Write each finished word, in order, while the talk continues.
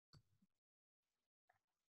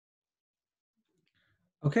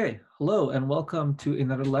Okay, hello and welcome to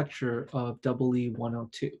another lecture of EE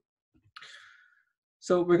 102.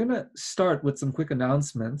 So we're going to start with some quick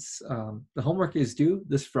announcements. The homework is due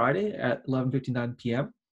this Friday at 11:59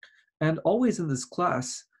 p.m. And always in this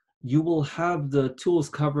class, you will have the tools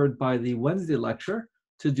covered by the Wednesday lecture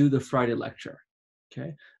to do the Friday lecture.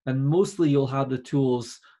 Okay, and mostly you'll have the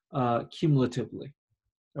tools cumulatively.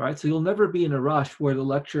 All right, so you'll never be in a rush where the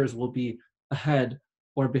lectures will be ahead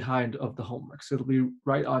or behind of the homework. So it'll be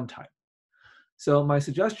right on time. So my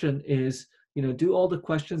suggestion is, do all the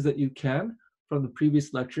questions that you can from the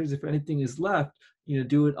previous lectures. If anything is left,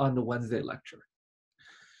 do it on the Wednesday lecture.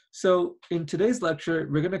 So in today's lecture,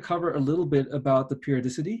 we're going to cover a little bit about the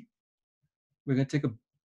periodicity. We're going to take a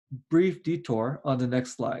brief detour on the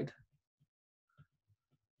next slide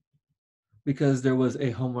because there was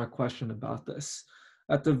a homework question about this.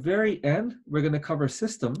 At the very end, we're going to cover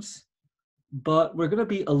systems, but we're going to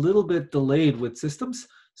be a little bit delayed with systems.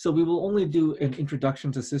 So we will only do an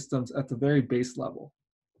introduction to systems at the very base level.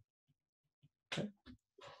 Okay.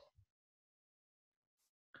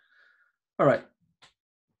 All right.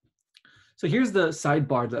 So here's the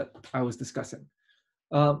sidebar that I was discussing.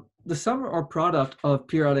 The sum or product of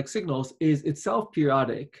periodic signals is itself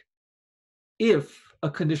periodic if a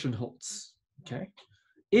condition holds. Okay.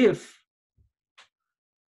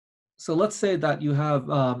 So let's say that you have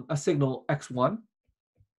a signal x1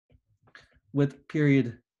 with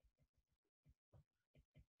period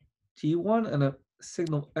t1 and a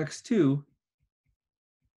signal x2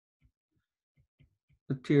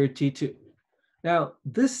 with period t2. Now,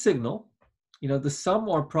 this signal, the sum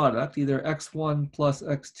or product, either x1 plus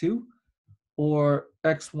x2 or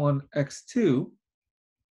x1, x2,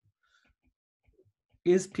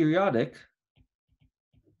 is periodic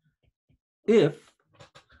if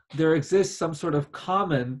there exists some sort of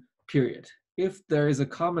common period, if there is a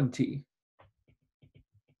common t.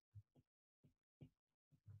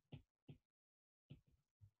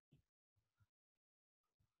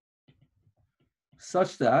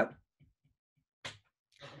 Such that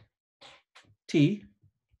t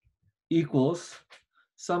equals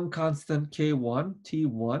some constant k1,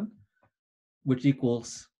 t1, which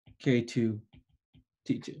equals k2,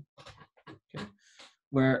 t2. Okay.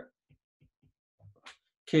 Where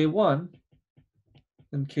k1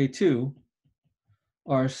 and k2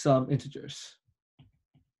 are some integers.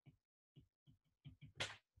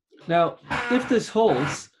 Now, if this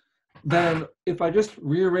holds, then if I just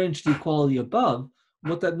rearrange the equality above,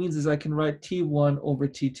 what that means is I can write t1 over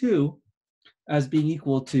t2 as being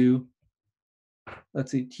equal to,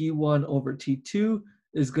 let's see, t1 over t2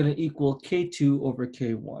 is going to equal k2 over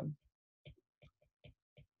k1.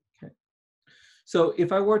 Okay. So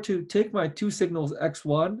if I were to take my two signals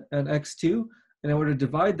x1 and x2, and I were to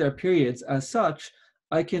divide their periods as such,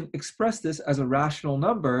 I can express this as a rational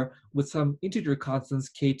number with some integer constants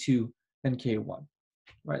k2 and k1.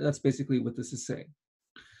 Right? That's basically what this is saying.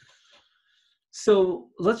 So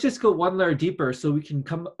let's just go one layer deeper so we can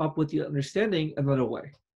come up with the understanding another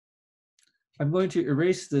way. I'm going to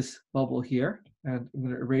erase this bubble here, and I'm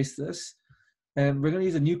going to erase this, and we're going to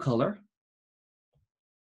use a new color.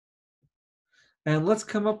 And let's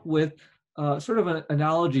come up with sort of an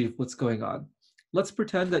analogy of what's going on. Let's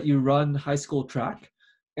pretend that you run high school track,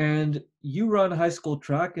 and you run high school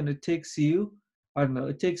track, and it takes you, I don't know,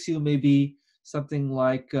 it takes you maybe something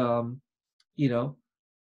like,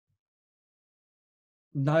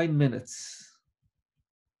 9 minutes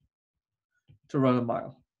to run a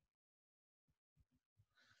mile.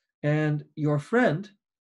 And your friend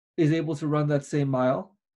is able to run that same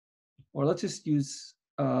mile, or let's just use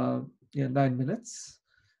 9 minutes,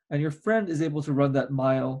 and your friend is able to run that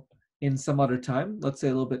mile in some other time, let's say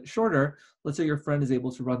a little bit shorter. Let's say your friend is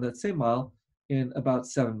able to run that same mile in about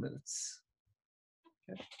 7 minutes.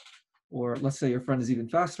 Okay. Or let's say your friend is even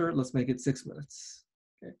faster. Let's make it 6 minutes.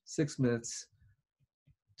 Okay. 6 minutes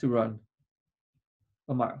to run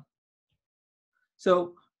a mile.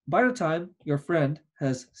 So by the time your friend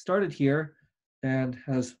has started here and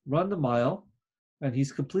has run the mile, and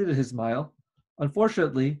he's completed his mile,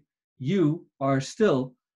 unfortunately, you are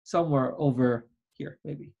still somewhere over here,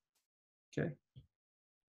 maybe. Okay.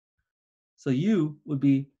 So you would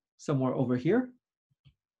be somewhere over here,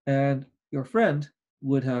 and your friend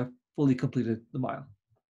would have fully completed the mile.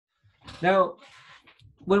 Now,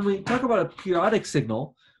 when we talk about a periodic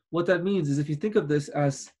signal, what that means is if you think of this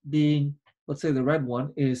as being, let's say the red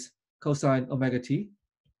one is cosine omega t,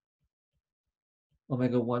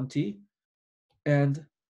 omega 1t, and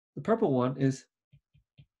the purple one is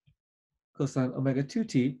cosine omega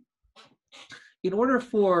 2t. In order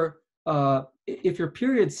for, if your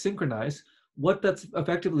periods synchronize, what that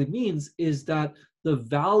effectively means is that the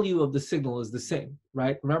value of the signal is the same,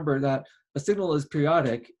 right? Remember that a signal is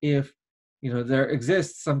periodic if there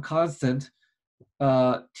exists some constant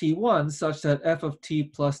t1 such that f of t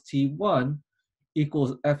plus t1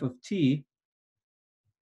 equals f of t,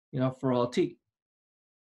 for all t.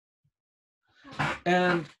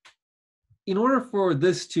 And in order for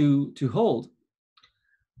this to hold,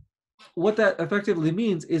 what that effectively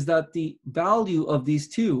means is that the value of these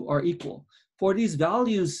two are equal. For these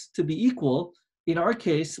values to be equal, in our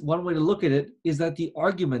case, one way to look at it is that the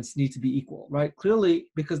arguments need to be equal, right? Clearly,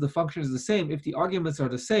 because the function is the same, if the arguments are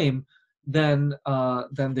the same, then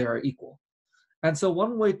they are equal. And so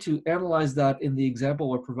one way to analyze that in the example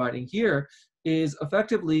we're providing here is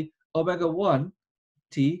effectively omega 1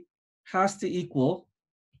 t has to equal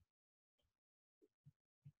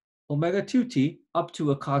omega 2t up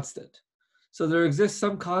to a constant. So there exists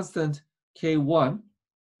some constant k1,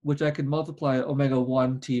 which I can multiply omega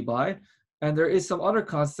 1t by, and there is some other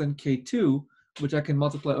constant k2, which I can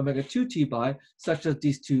multiply omega 2t by, such that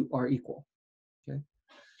these two are equal. Okay.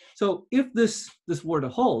 So if this were to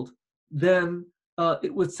hold, then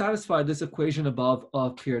it would satisfy this equation above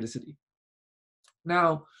of periodicity.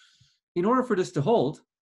 Now, in order for this to hold,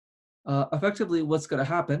 effectively what's going to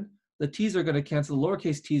happen, the t's are going to cancel,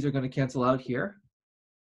 lowercase t's are going to cancel out here,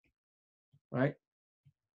 right?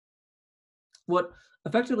 What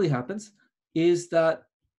effectively happens is that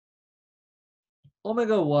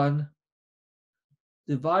omega 1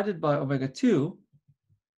 divided by omega 2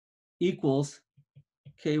 equals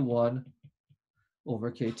k1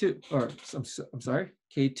 over k2, or I'm sorry,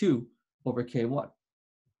 k2 over k1.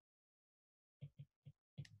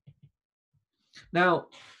 Now,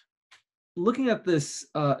 looking at this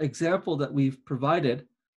example that we've provided,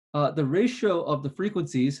 the ratio of the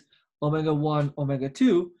frequencies, omega 1, omega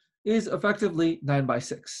 2, is effectively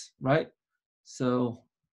 9/6, right? So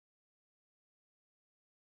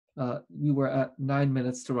we were at 9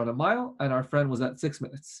 minutes to run a mile, and our friend was at 6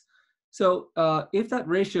 minutes. So if that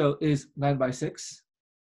ratio is 9/6,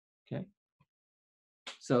 okay,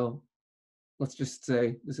 so let's just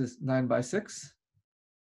say this is 9/6,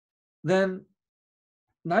 then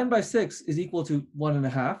 9/6 is equal to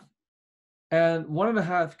 1.5, and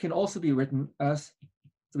 1.5 can also be written as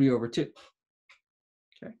 3/2.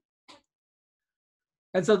 Okay,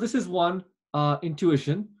 and so this is one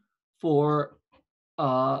intuition for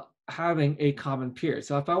having a common period.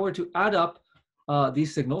 So if I were to add up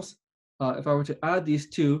these signals, if I were to add these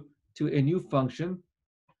two to a new function,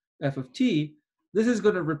 f of t, this is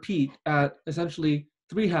going to repeat at essentially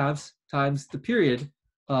 3/2 times the period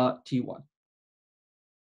t1.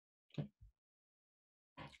 Okay.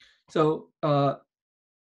 So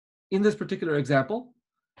in this particular example,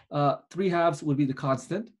 3/2 would be the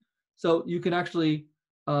constant. So you can actually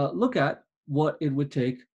look at what it would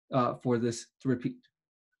take for this to repeat,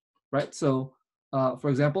 right? So for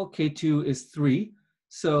example, K2 is 3.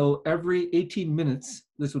 So every 18 minutes,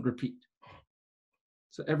 this would repeat.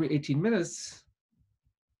 So every 18 minutes,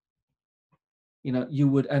 you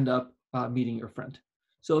would end up meeting your friend.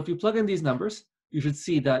 So if you plug in these numbers, you should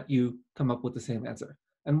see that you come up with the same answer.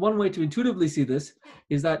 And one way to intuitively see this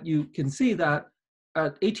is that you can see that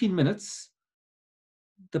at 18 minutes,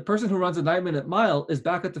 the person who runs a 9-minute mile is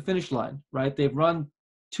back at the finish line, right? They've run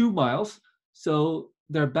 2 miles, so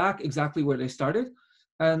they're back exactly where they started.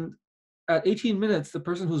 And at 18 minutes, the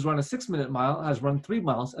person who's run a 6-minute mile has run 3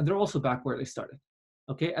 miles, and they're also back where they started.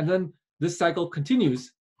 Okay, and then this cycle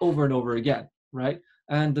continues over and over again, right?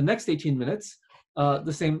 And the next 18 minutes,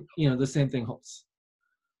 the same thing holds.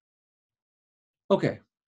 Okay,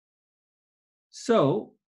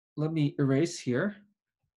 so let me erase here.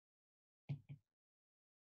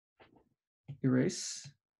 Erase.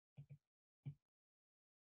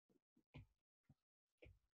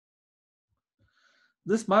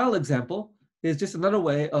 This mile example is just another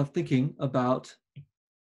way of thinking about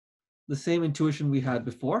the same intuition we had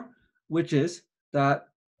before, which is that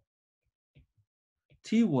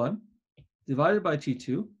T1 divided by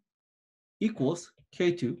T2 equals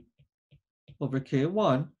K2 over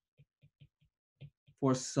K1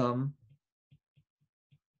 for some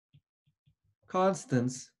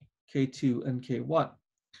constants K2 and K1.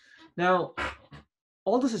 Now,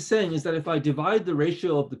 all this is saying is that if I divide the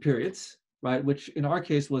ratio of the periods, right, which in our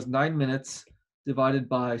case was 9 minutes divided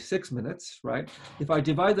by 6 minutes, right? If I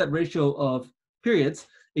divide that ratio of periods,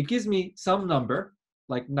 it gives me some number,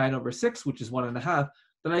 like 9/6, which is 1.5,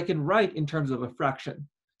 that I can write in terms of a fraction.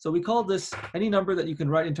 So we call this, any number that you can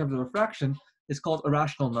write in terms of a fraction is called a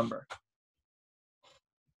rational number.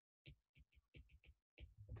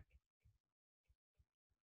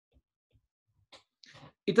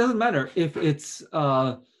 It doesn't matter if it's,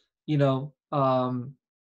 9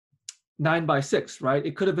 by 6, right?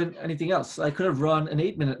 It could have been anything else. I could have run an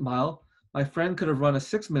 8-minute mile. My friend could have run a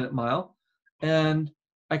 6-minute mile. And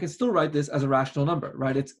I can still write this as a rational number,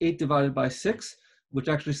 right? It's 8 divided by 6, which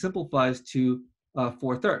actually simplifies to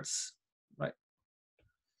 4/3, right?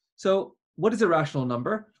 So what is a rational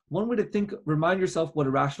number? One way to remind yourself what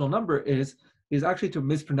a rational number is actually to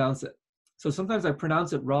mispronounce it. So sometimes I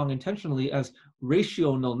pronounce it wrong intentionally as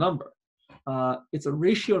rational number. It's a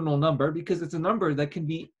rational number because it's a number that can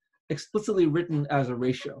be explicitly written as a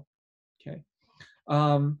ratio. Okay.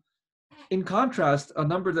 In contrast, a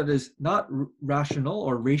number that is not rational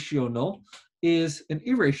or rational is an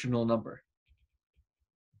irrational number.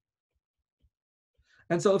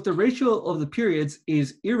 And so if the ratio of the periods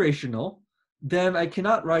is irrational, then I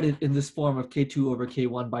cannot write it in this form of K2 over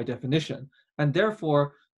K1 by definition. And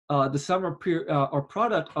therefore, the sum or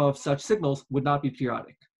product of such signals would not be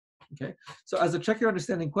periodic. Okay. So as a check your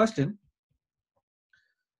understanding question,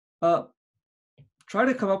 try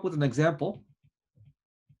to come up with an example.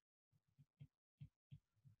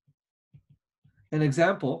 An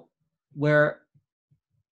example where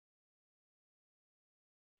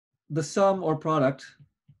the sum or product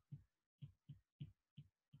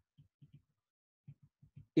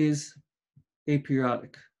is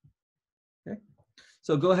aperiodic. Okay,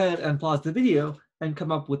 so go ahead and pause the video and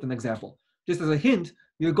come up with an example. Just as a hint,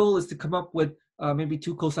 your goal is to come up with maybe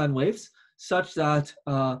 2 cosine waves such that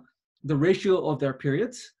the ratio of their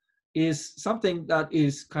periods is something that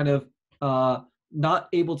is kind of not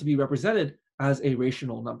able to be represented as a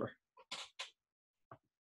rational number.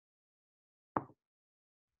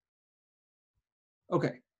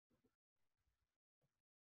 Okay.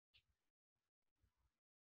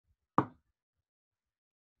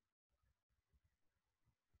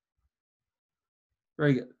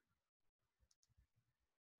 Very good.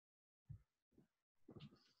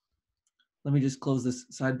 Let me just close this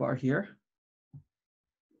sidebar here.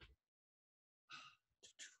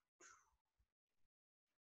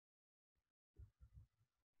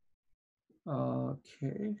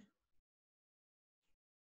 Okay.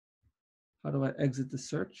 How do I exit the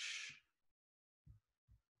search?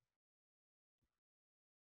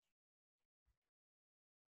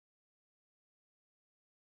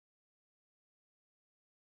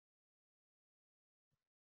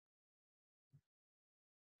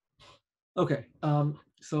 Okay,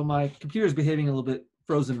 so my computer is behaving a little bit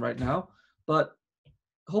frozen right now, but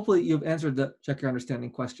hopefully you've answered the check your understanding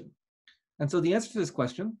question. And so the answer to this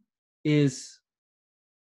question is,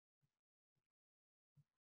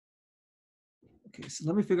 okay, so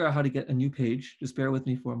let me figure out how to get a new page. Just bear with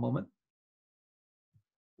me for a moment.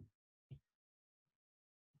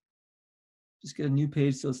 Just get a new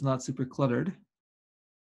page so it's not super cluttered.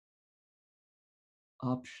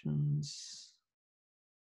 Options.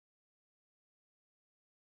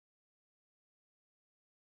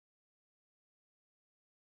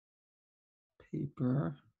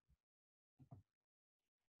 Paper.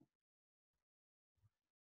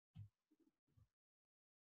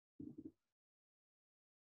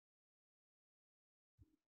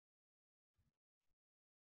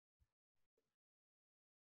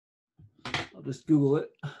 I'll just Google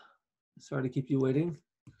it. Sorry to keep you waiting.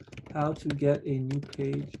 How to get a new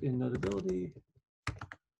page in Notability.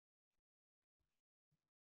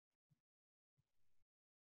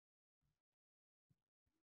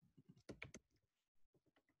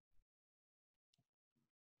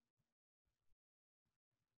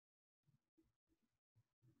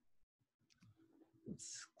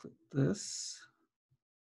 Let's click this.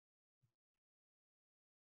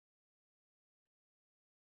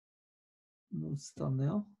 Notes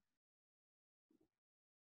thumbnail.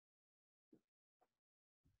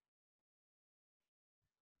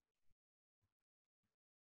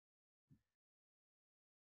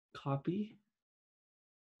 Copy.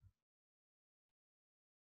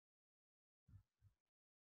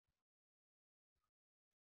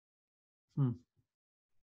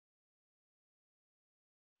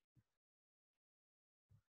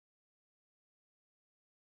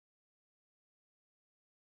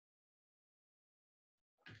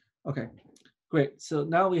 Okay, great. So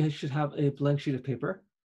now we should have a blank sheet of paper.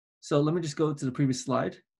 So let me just go to the previous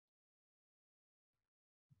slide.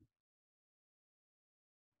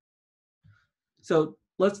 So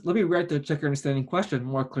let me write the check your understanding question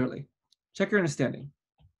more clearly. Check your understanding.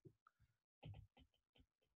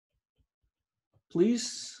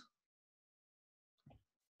 Please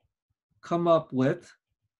come up with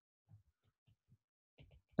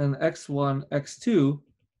an x1, x2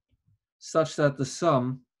 such that the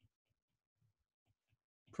sum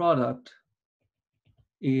product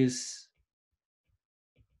is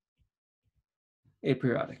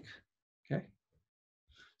aperiodic. Okay,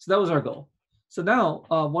 so that was our goal. So now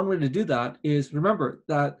one way to do that is remember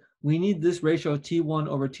that we need this ratio T1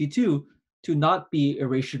 over T2 to not be a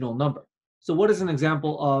rational number. So what is an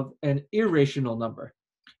example of an irrational number?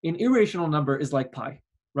 An irrational number is like pi,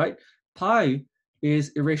 right? Pi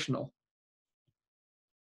is irrational.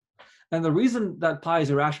 And the reason that pi is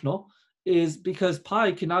irrational is because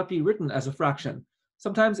pi cannot be written as a fraction.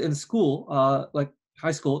 Sometimes in school, like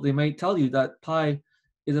high school, they might tell you that pi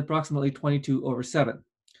is approximately 22 over 7.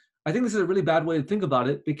 I think this is a really bad way to think about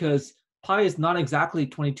it because pi is not exactly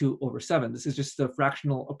 22 over 7. This is just a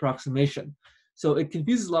fractional approximation. So it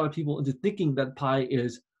confuses a lot of people into thinking that pi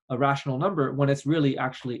is a rational number when it's really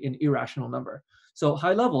actually an irrational number. So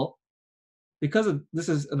high level, because this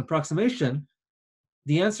is an approximation,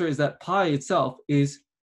 the answer is that pi itself is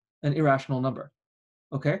an irrational number.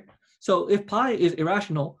 Okay? So if pi is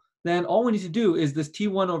irrational, then all we need to do is this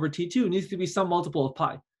T1 over T2 needs to be some multiple of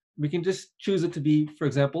pi. We can just choose it to be, for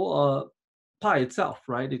example, pi itself,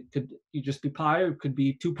 right? It could just be pi, or it could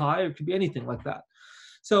be 2 pi, or it could be anything like that.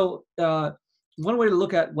 So one way to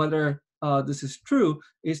look at whether this is true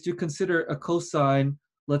is to consider a cosine.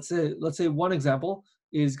 Let's say one example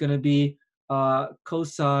is going to be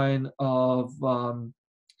cosine of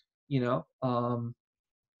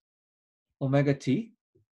omega t,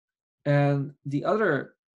 and the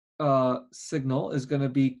other signal is going to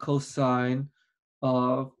be cosine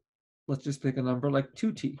of, let's just pick a number like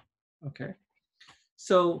 2t. Okay,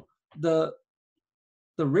 so the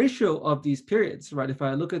ratio of these periods, right? If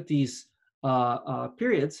I look at these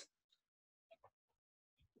periods,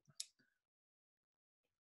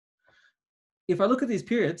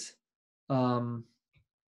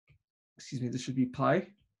 excuse me, this should be pi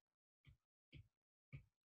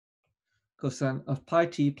cosine of pi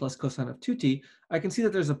t plus cosine of 2t. I can see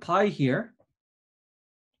that there's a pi here,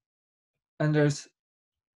 and there's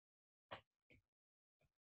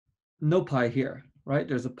no pi here, right?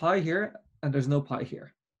 There's a pi here, and there's no pi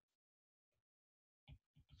here.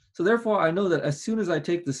 So therefore, I know that as soon as I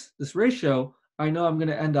take this ratio, I know I'm going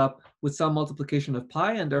to end up with some multiplication of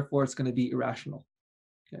pi, and therefore it's going to be irrational.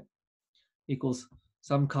 Okay, equals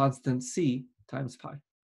some constant c times pi.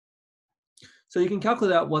 So you can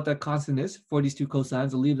calculate out what that constant is for these two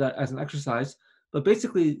cosines and leave that as an exercise. But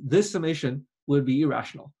basically, this summation would be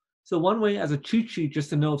irrational. So one way as a cheat sheet just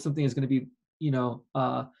to know if something is going to be,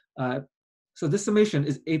 so this summation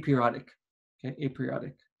is aperiodic. Okay,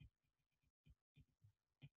 aperiodic.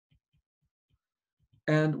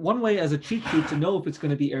 And one way as a cheat sheet to know if it's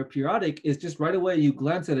going to be aperiodic is just right away you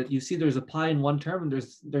glance at it, you see there's a pi in one term and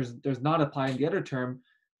there's not a pi in the other term.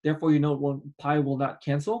 Therefore, you know pi will not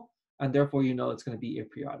cancel, and therefore you know it's going to be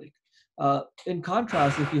aperiodic. In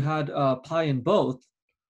contrast, if you had pi in both,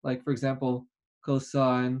 like for example,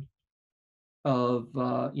 cosine of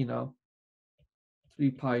 3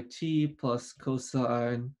 pi t plus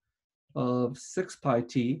cosine of 6 pi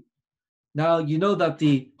t, now you know that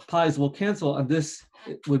the pi's will cancel, and this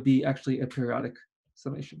would be actually a periodic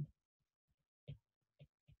summation.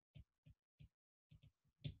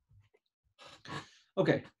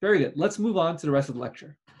 Okay, very good. Let's move on to the rest of the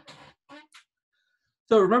lecture.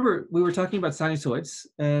 So remember, we were talking about sinusoids,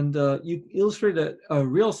 and you illustrated a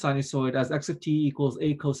real sinusoid as x of t equals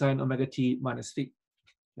a cosine omega t minus phi.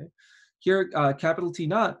 Okay. Here, capital T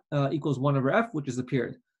naught equals 1 over f, which is the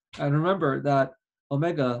period. And remember that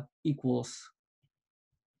omega equals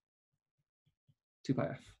 2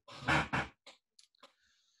 pi f.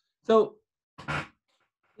 So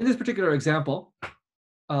in this particular example,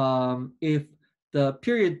 if the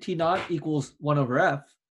period T naught equals 1 over f,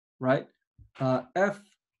 right? F,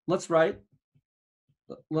 let's write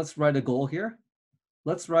a goal here.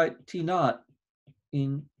 Let's write T naught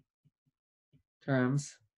in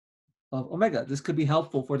terms of omega. This could be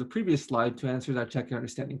helpful for the previous slide to answer that check your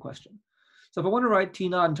understanding question. So if I want to write T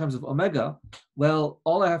naught in terms of omega, well,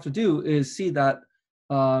 all I have to do is see that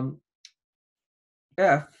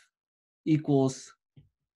F equals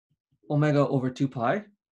omega over 2 pi.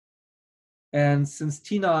 And since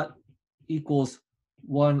T naught equals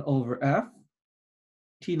 1 over F,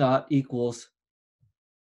 T naught equals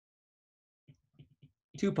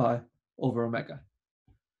 2 pi over omega.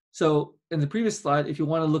 So in the previous slide, if you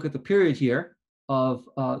want to look at the period here of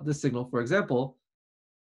this signal, for example,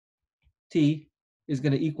 T is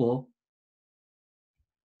going to equal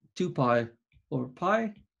 2 pi over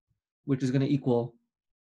pi, which is going to equal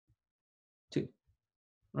 2,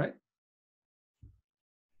 right?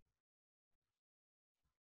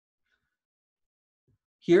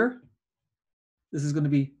 Here, this is going to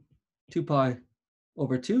be 2 pi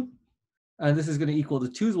over 2, and this is going to equal, the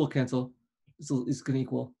 2's will cancel, so it's going to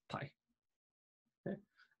equal pi.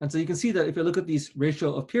 And so you can see that if I look at these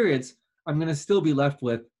ratio of periods, I'm going to still be left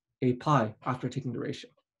with a pi after taking the ratio.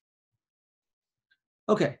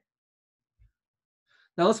 Okay.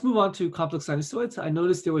 Now let's move on to complex sinusoids. I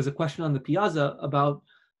noticed there was a question on the Piazza about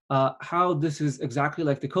how this is exactly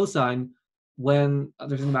like the cosine when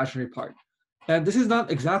there's an imaginary part. And this is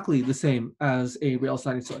not exactly the same as a real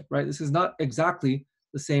sinusoid, right? This is not exactly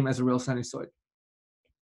the same as a real sinusoid.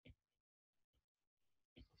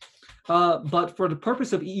 But for the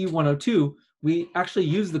purpose of EE 102, we actually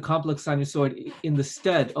use the complex sinusoid in the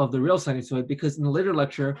stead of the real sinusoid, because in the later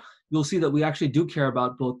lecture, you'll see that we actually do care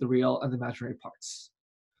about both the real and the imaginary parts.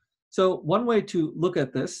 So one way to look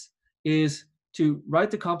at this is to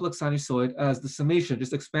write the complex sinusoid as the summation,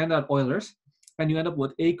 just expand out Euler's, and you end up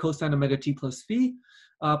with a cosine omega t plus phi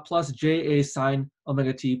plus ja sine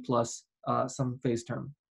omega t plus some phase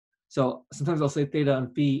term. So sometimes I'll say theta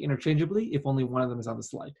and phi interchangeably if only one of them is on the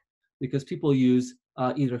slide, because people use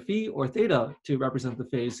either phi or theta to represent the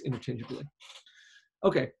phase interchangeably.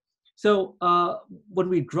 Okay, so when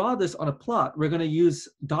we draw this on a plot, we're going to use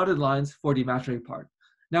dotted lines for the imaginary part.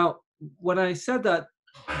 Now, when I said that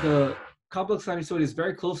the complex sinusoid is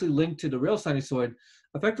very closely linked to the real sinusoid,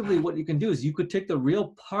 effectively what you can do is you could take the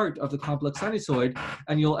real part of the complex sinusoid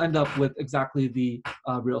and you'll end up with exactly the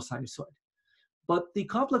real sinusoid. But the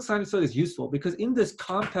complex sinusoid is useful because in this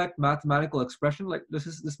compact mathematical expression, like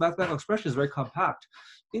this mathematical expression is very compact.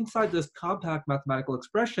 Inside this compact mathematical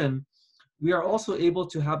expression, we are also able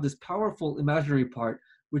to have this powerful imaginary part,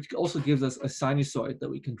 which also gives us a sinusoid that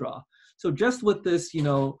we can draw. So just with this,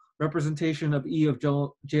 representation of E of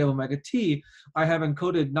j omega t, I have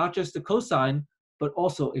encoded not just the cosine, but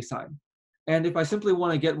also a sine. And if I simply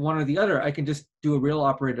want to get one or the other, I can just do a real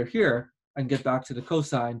operator here and get back to the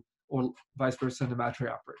cosine, or vice versa, an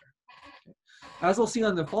imaginary operator. Okay. As we'll see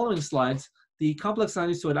on the following slides, the complex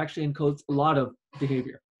sinusoid actually encodes a lot of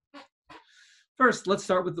behavior. First, let's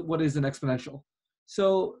start with what is an exponential.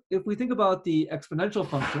 So if we think about the exponential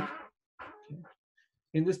function, okay,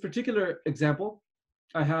 in this particular example,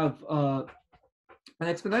 I have an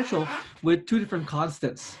exponential with two different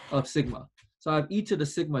constants of sigma. So I have e to the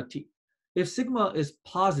sigma t. If sigma is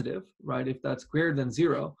positive, right, if that's greater than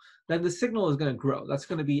 0, then the signal is going to grow. That's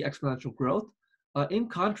going to be exponential growth. In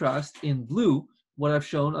contrast, in blue, what I've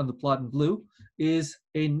shown on the plot in blue is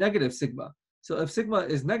a negative sigma. So if sigma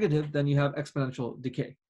is negative, then you have exponential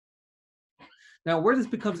decay. Now, where this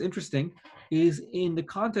becomes interesting is in the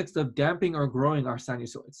context of damping or growing our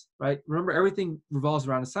sinusoids, right? Remember, everything revolves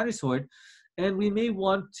around a sinusoid, and we may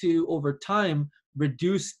want to, over time,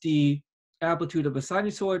 reduce the amplitude of a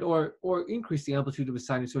sinusoid or increase the amplitude of a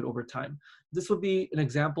sinusoid over time. This would be an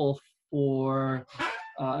example for,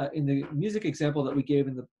 in the music example that we gave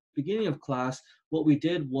in the beginning of class, what we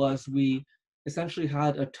did was we essentially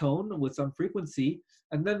had a tone with some frequency,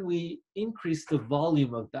 and then we increased the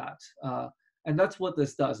volume of that. And that's what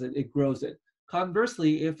this does, it grows it.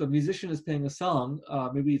 Conversely, if a musician is playing a song,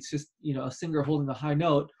 maybe it's just a singer holding a high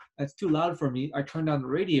note, that's too loud for me, I turn down the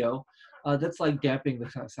radio, that's like damping the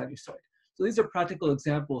sinusoid. So these are practical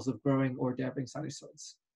examples of growing or damping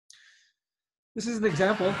sinusoids. This is an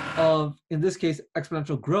example of, in this case,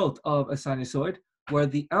 exponential growth of a sinusoid, where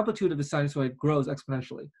the amplitude of the sinusoid grows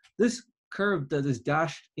exponentially. This curve that is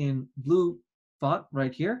dashed in blue font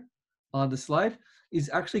right here on the slide is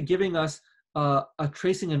actually giving us a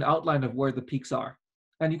tracing and outline of where the peaks are.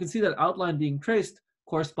 And you can see that outline being traced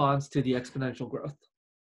corresponds to the exponential growth.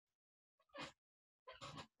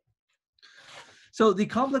 So the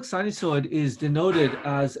complex sinusoid is denoted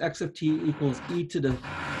as x of t equals e to the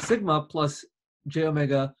sigma plus j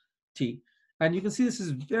omega t. And you can see this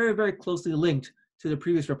is very, very closely linked to the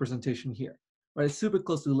previous representation here, right? It's super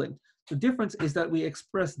closely linked. The difference is that we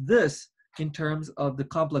express this in terms of the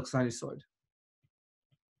complex sinusoid.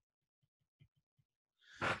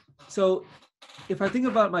 So if I think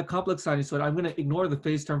about my complex sinusoid, I'm going to ignore the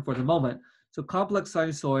phase term for the moment. So complex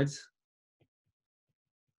sinusoids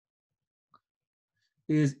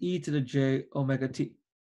is e to the j omega t,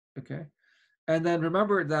 okay? And then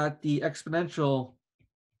remember that the exponential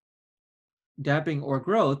damping or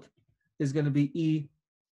growth is going to be e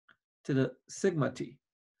to the sigma t.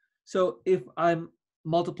 So if I'm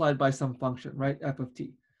multiplied by some function, right, f of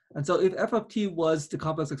t. And so if f of t was the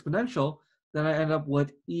complex exponential, then I end up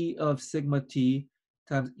with e of sigma t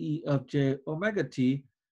times e of j omega t,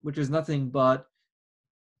 which is nothing but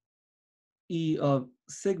e of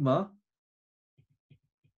sigma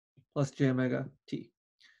plus j omega t.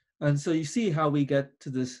 And so you see how we get to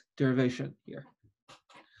this derivation here.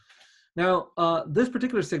 Now, this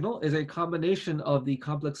particular signal is a combination of the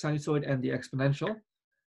complex sinusoid and the exponential.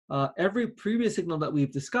 Every previous signal that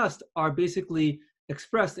we've discussed are basically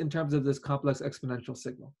expressed in terms of this complex exponential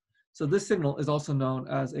signal. So this signal is also known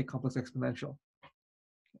as a complex exponential.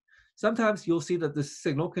 Sometimes you'll see that this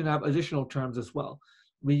signal can have additional terms as well.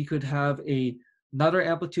 We could have another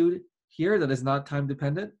amplitude here that is not time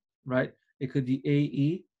dependent, right? It could be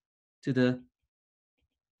AE to the,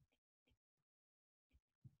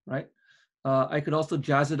 right? I could also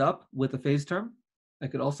jazz it up with a phase term. I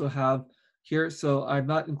could also have here, so I'm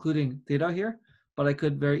not including theta here, but I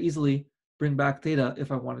could very easily bring back theta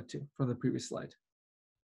if I wanted to from the previous slide.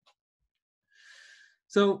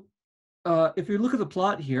 So if you look at the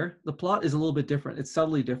plot here, the plot is a little bit different. It's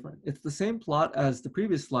subtly different. It's the same plot as the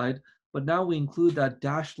previous slide, but now we include that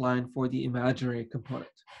dashed line for the imaginary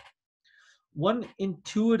component. One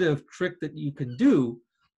intuitive trick that you can do,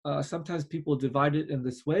 sometimes people divide it in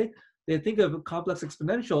this way. They think of complex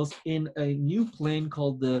exponentials in a new plane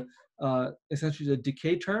called the essentially the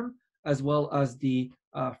decay term as well as the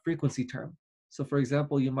frequency term. So for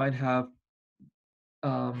example, you might have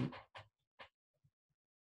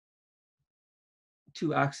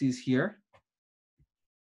two axes here.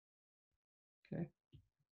 Okay.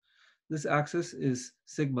 This axis is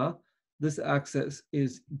sigma. This axis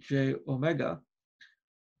is j omega.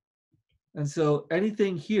 And so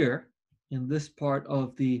anything here in this part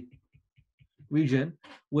of the region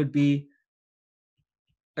would be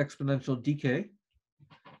exponential decay,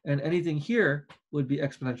 and anything here would be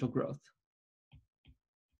exponential growth.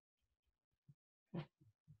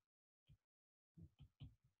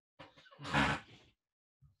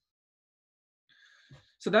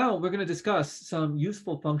 So now we're going to discuss some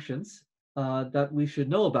useful functions that we should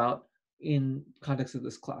know about in context of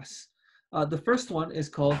this class. The first one is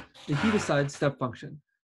called the Heaviside step function.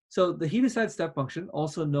 So the Heaviside step function,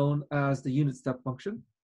 also known as the unit step function,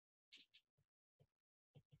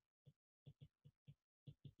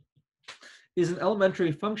 is an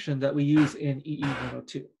elementary function that we use in EE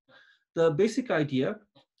 102. The basic idea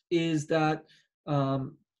is that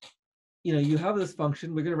you have this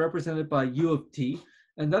function. We're going to represent it by u of t,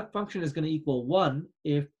 and that function is going to equal 1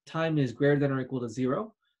 if time is greater than or equal to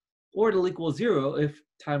 0, or it'll equal 0 if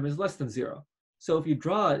time is less than 0. So if you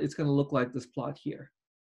draw it, it's going to look like this plot here.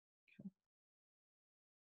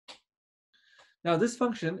 Now this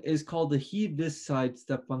function is called the Heaviside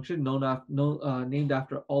step function, named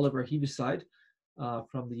after Oliver Heaviside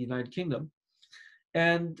from the United Kingdom.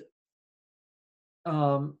 And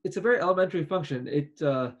it's a very elementary function.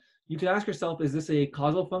 You can ask yourself, is this a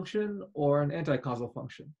causal function or an anti-causal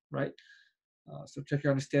function, right? So check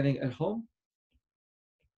your understanding at home.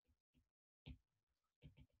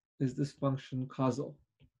 Is this function causal?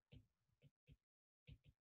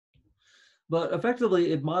 But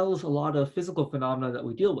effectively, it models a lot of physical phenomena that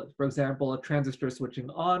we deal with. For example, a transistor switching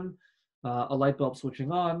on, a light bulb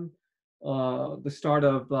switching on, the start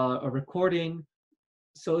of a recording.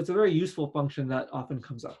 So it's a very useful function that often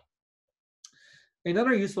comes up.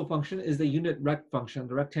 Another useful function is the unit rect function,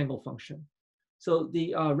 the rectangle function. So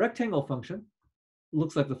the rectangle function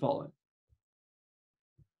looks like the following.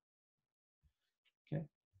 Okay.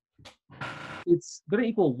 It's going to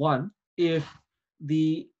equal 1 if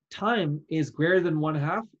the time is greater than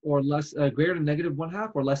 1/2 or less, greater than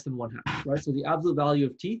 -1/2 or less than 1/2, right? So the absolute value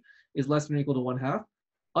of t is less than or equal to 1/2.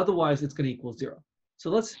 Otherwise, it's going to equal 0.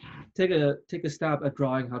 So let's take a stab at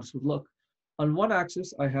drawing how this would look. On one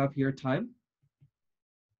axis, I have here time,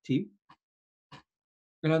 t.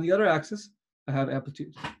 And on the other axis, I have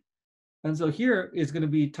amplitude. And so here is going to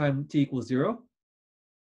be time t equals 0.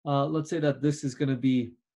 Let's say that this is going to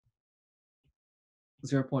be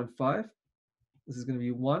 0.5. This is going to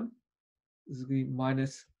be 1. This is going to be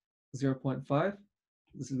minus 0.5.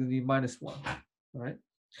 This is going to be minus 1. All right.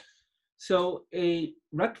 So a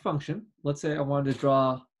rect function, let's say I wanted to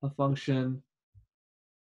draw a function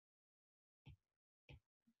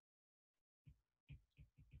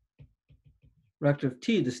rect of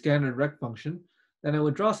t, the standard rect function, then I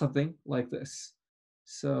would draw something like this.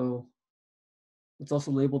 So let's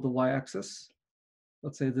also label the y-axis.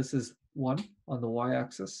 Let's say this is 1 on the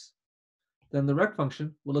y-axis. Then the rect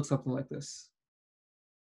function will look something like this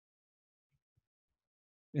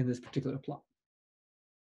in this particular plot.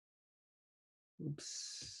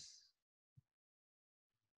 Oops.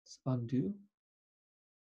 Let's undo.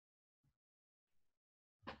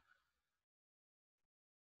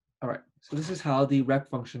 All right, so this is how the rect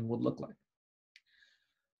function would look like.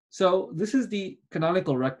 So this is the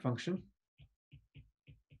canonical rect function.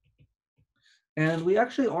 And we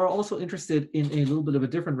actually are also interested in a little bit of a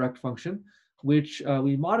different rect function, which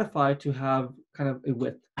we modify to have kind of a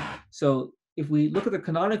width. So if we look at the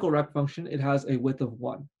canonical rect function, it has a width of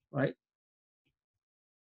 1, right?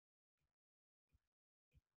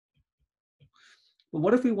 But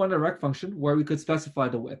what if we want a rect function where we could specify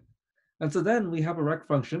the width? And so then we have a rect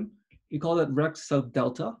function. We call it rect sub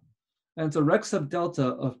delta. And so rect sub delta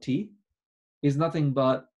of t is nothing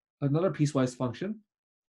but another piecewise function,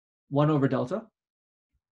 1 over delta.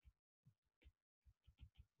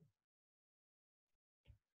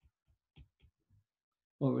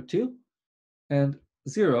 Over 2, and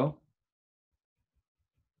 0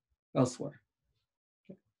 elsewhere.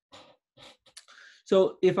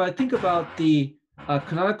 So if I think about the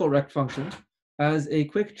canonical rect function as a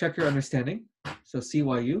quick check your understanding, so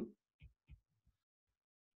CYU,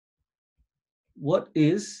 what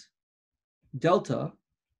is delta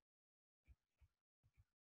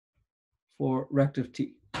for rect of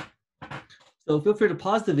t? So feel free to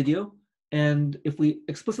pause the video, and if we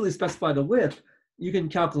explicitly specify the width, you can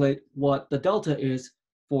calculate what the delta is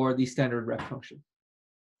for the standard rect function.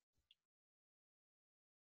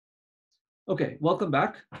 Okay, welcome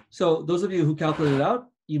back. So those of you who calculated it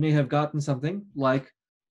out, you may have gotten something like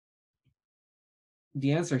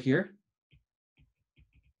the answer here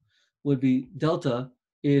would be delta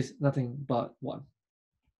is nothing but 1.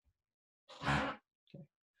 Okay.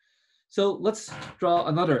 So let's draw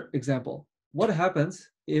another example. What happens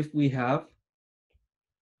if we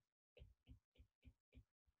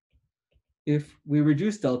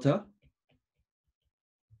reduce delta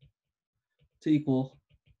to equal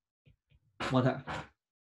 1/2?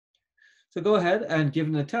 So go ahead and give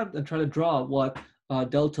an attempt and try to draw what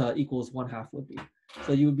delta equals 1/2 would be.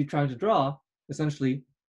 So you would be trying to draw essentially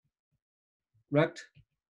rect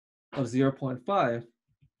of 0.5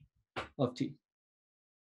 of t.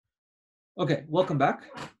 Okay, welcome back.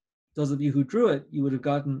 Those of you who drew it, you would have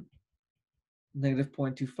gotten negative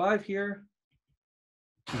 0.25 here,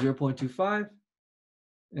 0.25,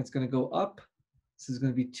 and it's going to go up. This is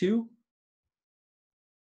going to be 2.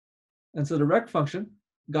 And so the rect function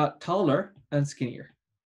got taller and skinnier,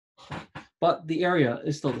 but the area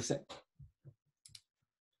is still the same.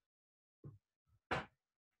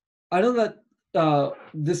 I know that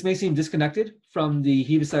this may seem disconnected from the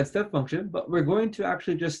Heaviside step function, but we're going to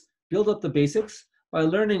actually just build up the basics by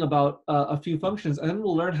learning about a few functions, and then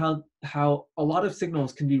we'll learn how a lot of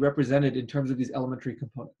signals can be represented in terms of these elementary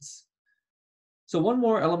components. So one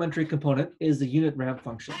more elementary component is the unit ramp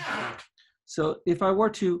function. So if I were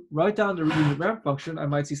to write down the unit ramp function, I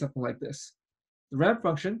might see something like this. The ramp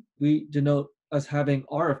function we denote as having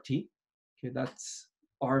r of t. Okay, that's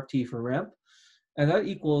r of t for ramp. And that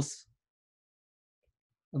equals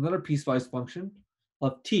another piecewise function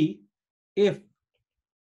of t if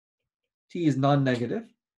t is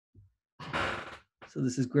non-negative. So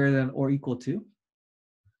this is greater than or equal to.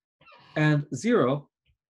 And 0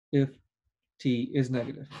 if t is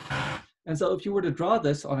negative. And so if you were to draw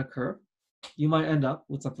this on a curve, you might end up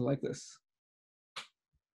with something like this.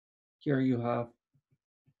 Here you have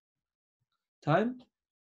time,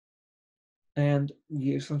 and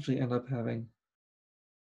you essentially end up having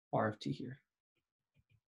r of t here.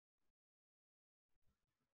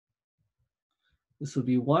 This would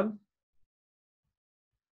be 1.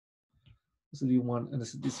 This would be 1, and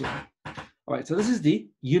this would be 0. All right, so this is the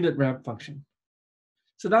unit ramp function.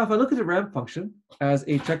 So now if I look at the ramp function as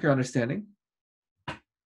a check your understanding,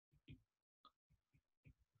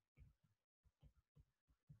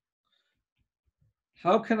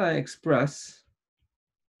 how can I express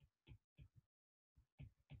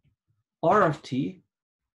r of t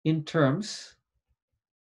in terms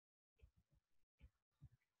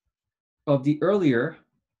of the earlier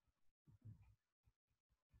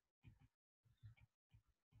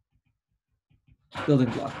building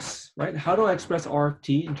blocks, right? How do I express r of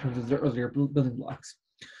t in terms of the earlier building blocks?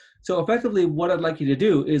 So effectively, what I'd like you to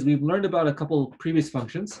do is we've learned about a couple previous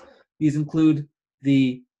functions. These include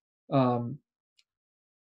the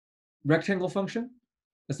rectangle function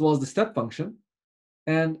as well as the step function,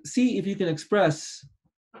 and see if you can express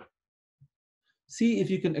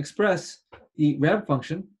the ramp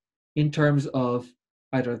function in terms of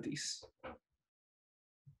either of these.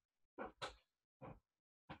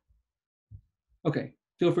 Okay,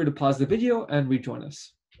 feel free to pause the video and rejoin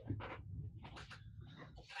us.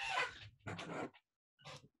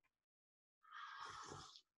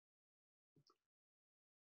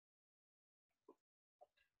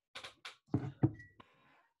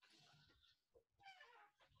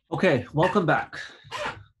 Okay, welcome back.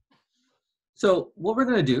 So what we're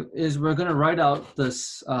going to do is we're going to write out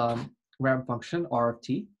this ramp function, r of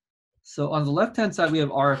t. So on the left-hand side, we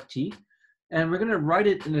have r of t, and we're going to write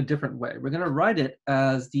it in a different way. We're going to write it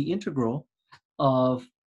as the integral of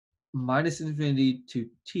minus infinity to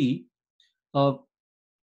t of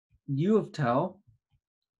u of tau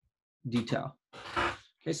d tau.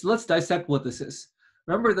 Okay, so let's dissect what this is.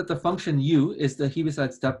 remember that the function u is the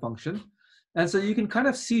Heaviside step function. And so you can kind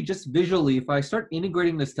of see just visually, if I start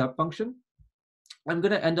integrating the step function, I'm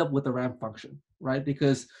going to end up with a ramp function, right?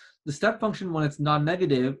 Because the step function, when it's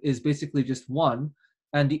non-negative, is basically just 1.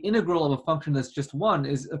 And the integral of a function that's just 1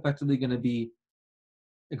 is effectively going to be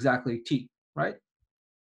exactly t, right?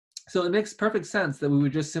 So it makes perfect sense that we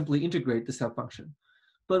would just simply integrate the step function.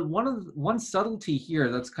 But one subtlety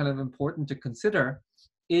here that's kind of important to consider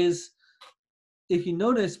is, if you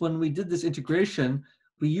notice, when we did this integration,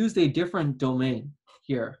 we used a different domain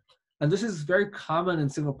here. And this is very common in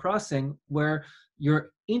signal processing, where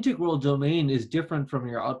your integral domain is different from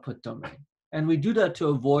your output domain. And we do that to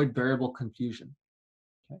avoid variable confusion.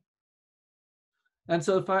 Okay? And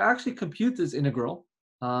so if I actually compute this integral,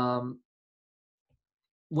 what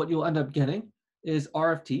you'll end up getting is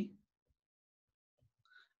R of t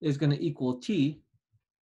is going to equal t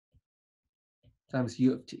times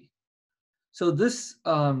u of t. So this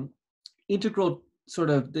integral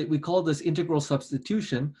we call this integral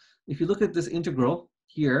substitution. If you look at this integral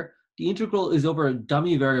here, the integral is over a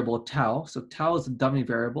dummy variable tau. So tau is a dummy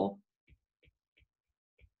variable.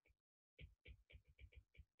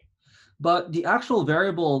 But the actual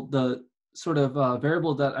variable, the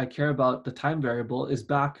variable that I care about, the time variable, is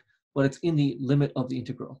back, but it's in the limit of the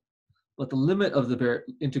integral. But the limit of the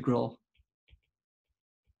integral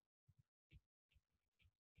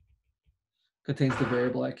contains the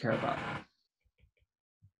variable I care about.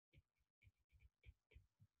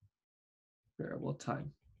 Variable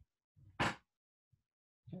time.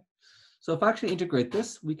 Okay. So if I actually integrate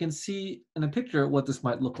this, we can see in a picture what this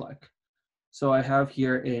might look like. So I have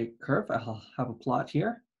here a curve. I'll have a plot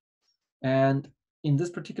here. And in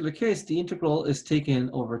this particular case, the integral is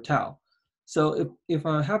taken over tau. So if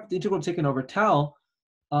I have the integral taken over tau,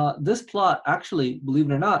 this plot actually, believe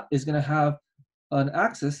it or not, is going to have an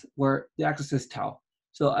axis where the axis is tau.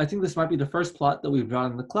 So I think this might be the first plot that we've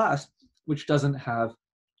drawn in the class which doesn't have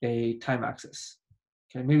a time axis.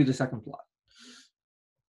 Okay, maybe the second plot.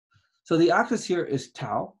 So the axis here is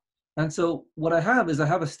tau. And so what I have is I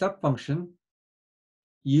have a step function,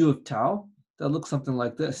 u of tau, that looks something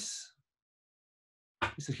like this.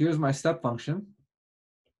 So here's my step function.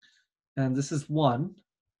 And this is 1.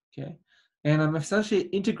 Okay. And I'm essentially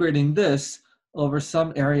integrating this over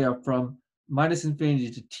some area from minus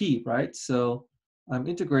infinity to t, right? So I'm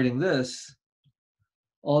integrating this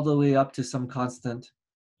all the way up to some constant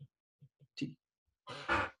t.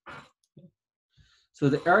 So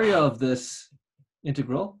the area of this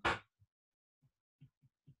integral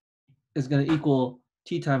is going to equal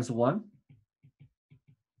t times 1,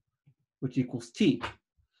 which equals t,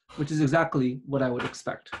 which is exactly what I would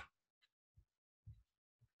expect.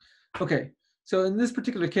 Okay, so in this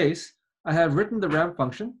particular case, I have written the ramp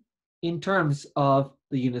function in terms of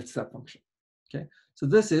the unit step function. Okay, so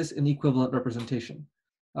this is an equivalent representation.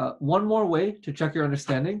 One more way to check your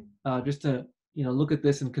understanding, just to look at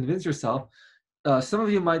this and convince yourself. Some of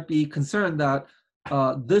you might be concerned that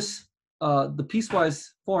the piecewise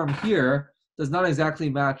form here does not exactly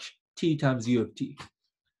match t times u of t.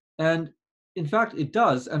 And in fact, it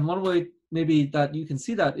does. And one way maybe that you can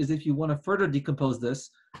see that is if you want to further decompose this,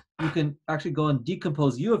 you can actually go and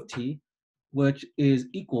decompose u of t, which is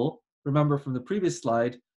equal, remember from the previous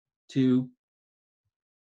slide, to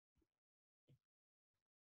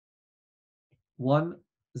 1,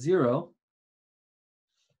 0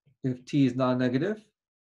 if t is non-negative,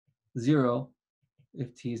 0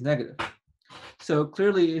 if t is negative. So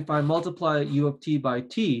clearly, if I multiply u of t by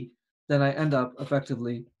t, then I end up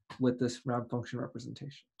effectively with this ramp function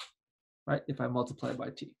representation, right? If I multiply by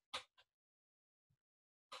t.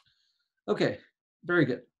 Okay, very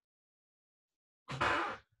good.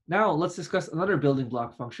 Now let's discuss another building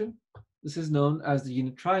block function. This is known as the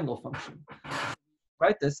unit triangle function.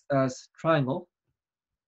 Write this as triangle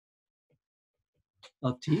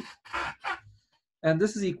of t, and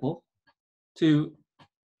this is equal to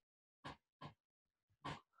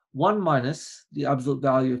 1 minus the absolute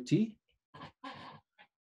value of t,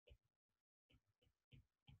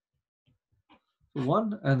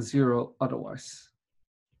 1 and 0 otherwise.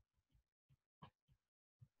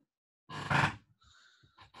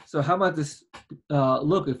 So how might this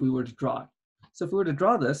look if we were to draw it? So if we were to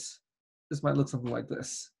draw this, this might look something like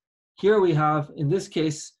this. Here we have, in this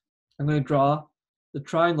case, I'm going to draw the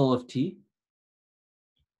triangle of t.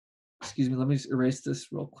 Excuse me, let me just erase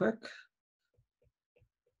this real quick.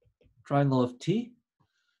 Triangle of t.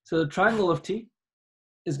 So the triangle of t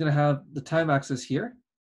is going to have the time axis here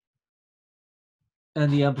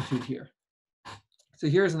and the amplitude here. So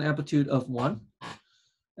here's an amplitude of 1.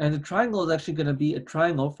 And the triangle is actually going to be a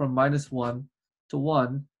triangle from -1 to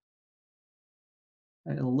 1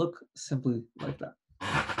 And it'll look simply like that.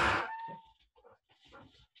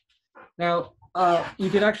 Now, you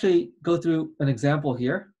can actually go through an example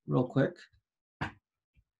here real quick.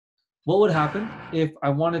 What would happen if I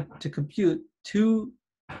wanted to compute two,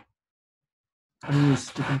 I'm going to use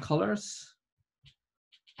different colors.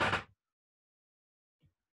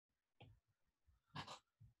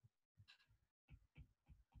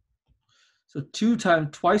 So 2 times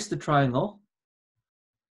twice the triangle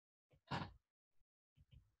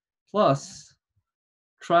plus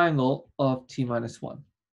triangle of t minus 1.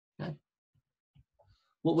 Okay.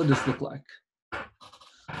 What would this look like?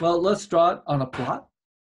 Well, let's draw it on a plot.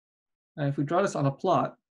 And if we draw this on a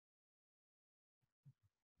plot,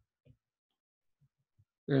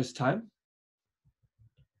 here's time.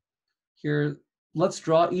 Here, let's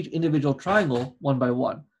draw each individual triangle one by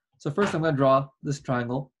one. So first I'm going to draw this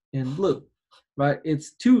triangle in blue, right?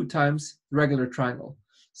 It's 2 times the regular triangle.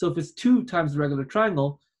 So if it's 2 times the regular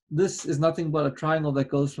triangle, this is nothing but a triangle that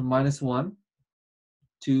goes from -1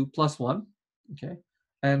 to +1, okay,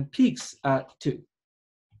 and peaks at 2.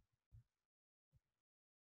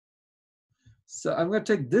 So I'm going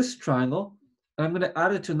to take this triangle and I'm going to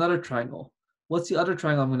add it to another triangle. What's the other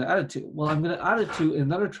triangle I'm going to add it to? Well, I'm going to add it to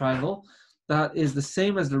another triangle that is the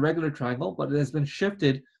same as the regular triangle, but it has been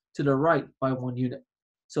shifted to the right by 1 unit.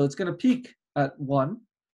 So it's going to peak at 1.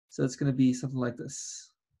 So it's going to be something like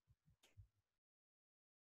this.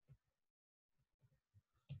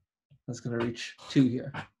 That's going to reach 2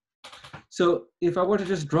 here. So if I were to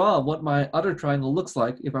just draw what my other triangle looks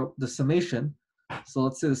like, the summation, so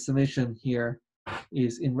let's say the summation here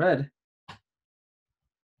is in red,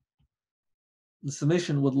 the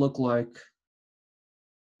summation would look like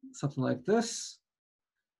something like this,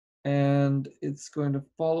 and it's going to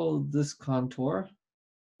follow this contour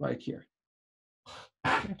right here.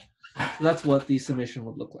 Okay. So that's what the summation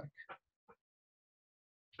would look like.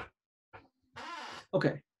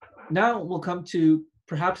 Okay, now we'll come to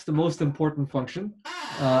perhaps the most important function,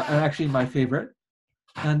 and actually my favorite,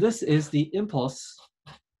 and this is the impulse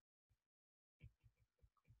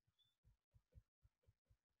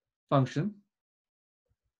function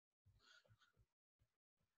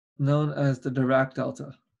known as the Dirac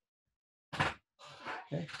delta.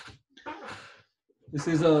 Okay. This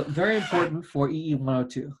is very important for EE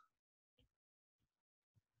 102.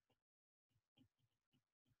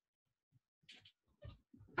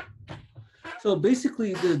 So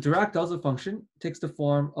basically, the Dirac delta function takes the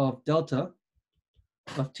form of delta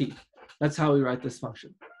of t. That's how we write this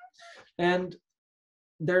function. And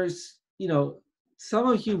there's, some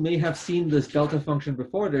of you may have seen this delta function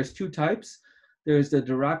before. There's 2 types. There's the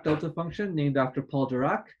Dirac delta function named after Paul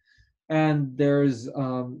Dirac, and there's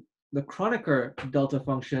the Kronecker delta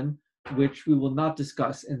function, which we will not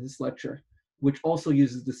discuss in this lecture, which also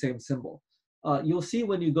uses the same symbol. You'll see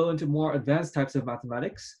when you go into more advanced types of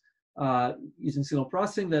mathematics, using signal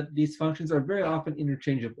processing, that these functions are very often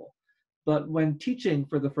interchangeable. But when teaching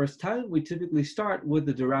for the first time, we typically start with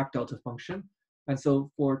the Dirac delta function. And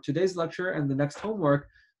so for today's lecture and the next homework,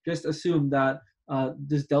 just assume that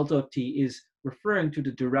this delta of t is referring to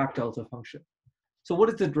the Dirac delta function. So what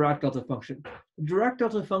is the Dirac delta function? The Dirac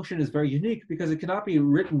delta function is very unique because it cannot be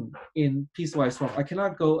written in piecewise form. I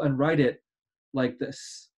cannot go and write it like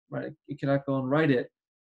this, right? You cannot go and write it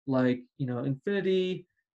like, infinity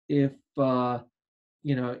if,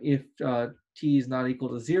 if t is not equal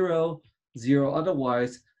to 0, 0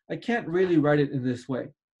 otherwise. I can't really write it in this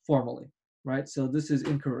way formally, right? So this is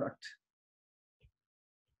incorrect.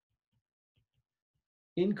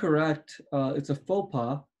 Incorrect, it's a faux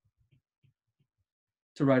pas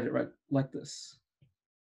to write it right like this.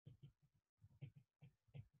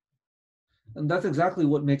 And that's exactly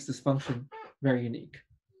what makes this function very unique.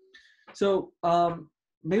 So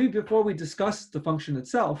maybe before we discuss the function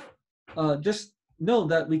itself, just know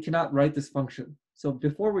that we cannot write this function. So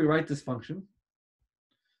before we write this function,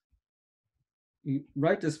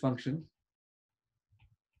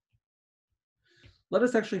 let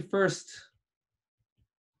us actually first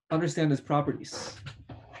understand its properties.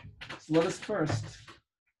 So let us first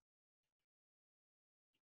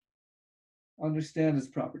understand its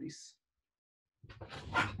properties.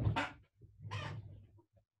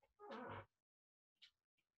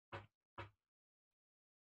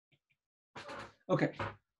 Okay,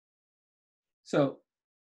 so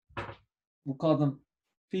we'll call them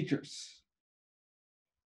features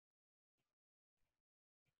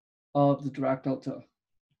of the Dirac delta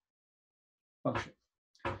function.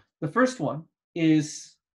 The first one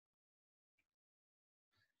is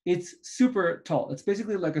it's super tall. It's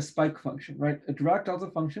basically like a spike function, right? A Dirac delta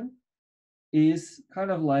function is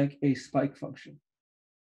kind of like a spike function.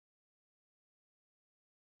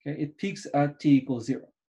 Okay, it peaks at t equals 0.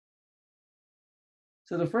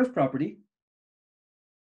 So the first property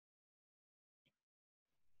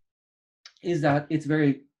is that it's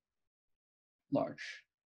very large.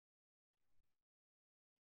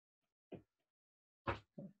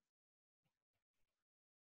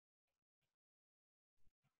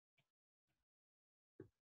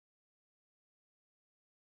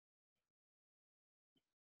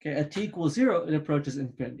 Okay, at t equals 0, it approaches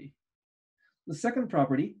infinity. The second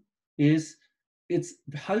property is it's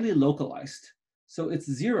highly localized. So it's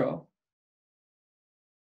 0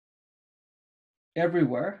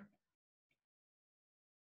 everywhere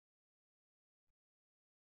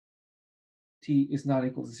t is not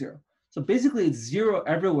equal to 0. So basically it's 0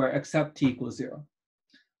 everywhere except t equals 0.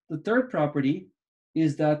 The third property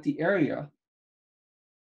is that the area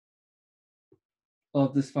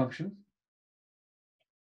of this function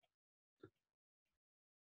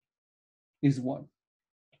is 1.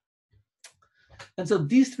 And so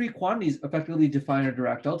these three quantities effectively define a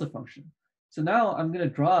Dirac delta function. So now I'm going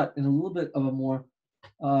to draw it in a little bit of a more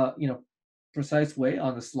precise way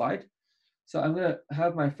on the slide. So I'm going to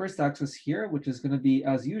have my first axis here, which is going to be,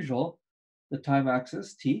 as usual, the time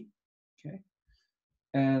axis, t. Okay.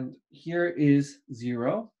 And here is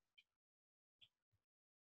 0.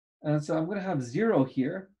 And so I'm going to have 0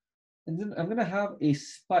 here. And then I'm going to have a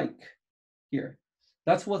spike here.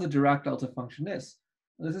 That's what the Dirac delta function is.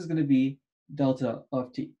 This is going to be delta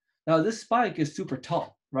of t. Now, this spike is super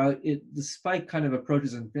tall, right? The spike kind of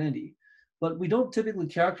approaches infinity. But we don't typically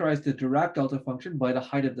characterize the Dirac delta function by the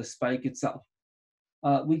height of the spike itself.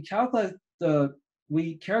 We characterize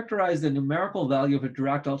the numerical value of a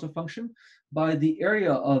Dirac delta function by the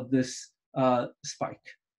area of this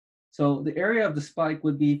spike. So the area of the spike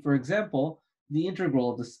would be, for example, the integral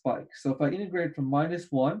of the spike. So if I integrate from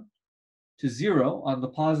 -1 to 0 on the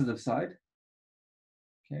positive side,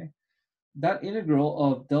 okay, that integral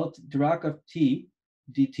of delta Dirac of t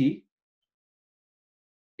dt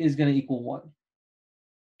is going to equal 1.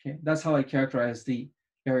 Okay, that's how I characterize the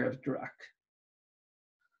area of Dirac.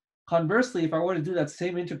 Conversely, if I were to do that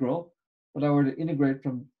same integral, but I were to integrate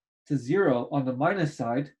from to 0 on the minus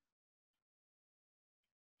side,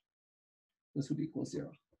 this would equal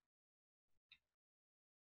 0.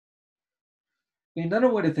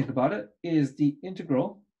 Another way to think about it is the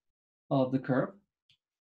integral of the curve.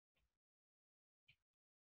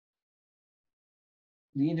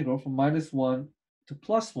 The integral from -1 to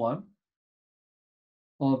 +1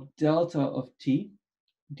 of delta of t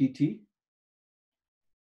dt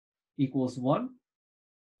equals 1.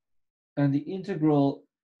 And the integral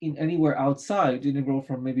in anywhere outside, the integral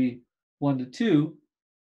from maybe 1 to 2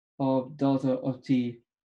 of delta of t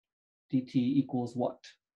dt equals what?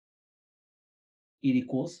 It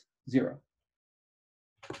equals 0.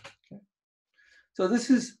 Okay. So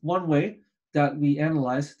this is one way that we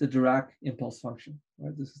analyze the Dirac impulse function.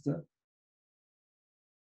 Right? This is the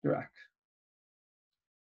Dirac.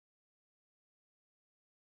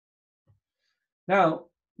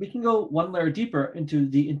 Now, we can go one layer deeper into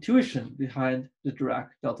the intuition behind the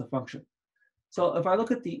Dirac delta function. So if I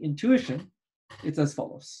look at the intuition, it's as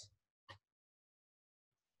follows.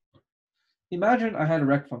 Imagine I had a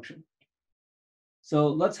rect function. So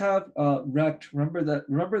let's have rect. Remember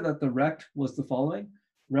that the rect was the following.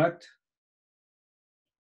 Rect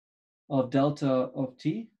of delta of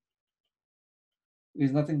t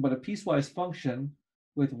is nothing but a piecewise function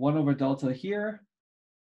with 1 over delta here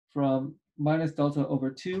from minus delta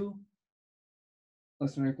over 2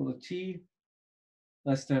 less than or equal to t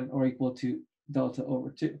less than or equal to delta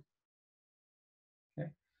over 2. Okay,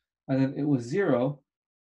 and then it was 0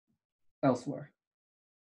 elsewhere.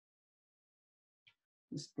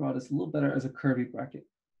 Let's draw this a little better as a curvy bracket.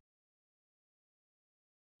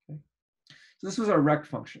 Okay, so this was our rect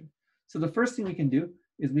function. So the first thing we can do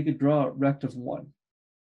is we could draw a rect of 1.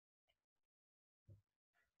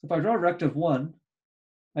 So if I draw a rect of 1,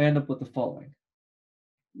 I end up with the following.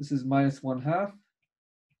 This is -1/2.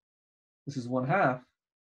 This is 1/2.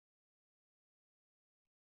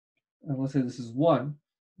 And let's say this is 1.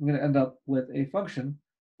 I'm going to end up with a function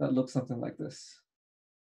that looks something like this.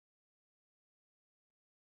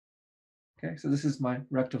 Okay, so this is my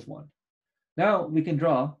rect of 1. Now we can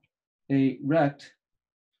draw a rect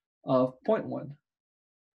of 0.1.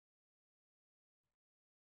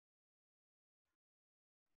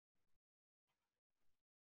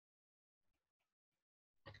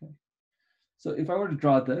 Okay. So if I were to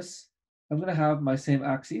draw this, I'm going to have my same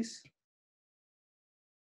axes.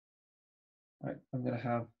 All right, I'm going to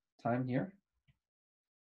have time here.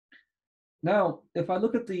 Now, if I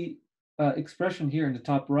look at the expression here in the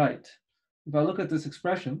top right, if I look at this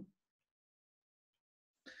expression,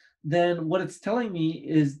 then what it's telling me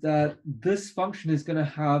is that this function is going to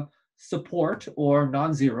have support or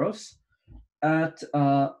non-zeros at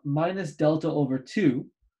minus delta over 2,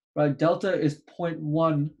 right? Delta is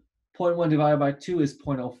 0.1, 0.1 divided by 2 is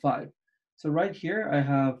 0.05. So right here I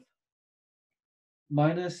have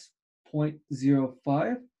minus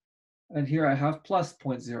 0.05, and here I have plus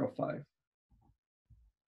 0.05.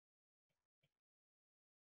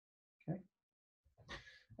 Okay.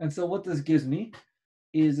 And so what this gives me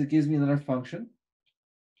is it gives me another function,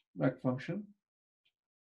 rect function,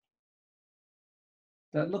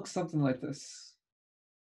 that looks something like this.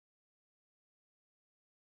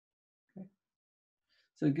 Okay.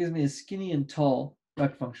 So it gives me a skinny and tall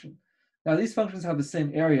rect function. Now these functions have the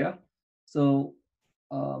same area, so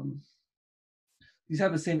these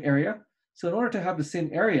have the same area. So in order to have the same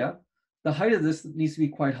area, the height of this needs to be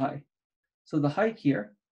quite high. So the height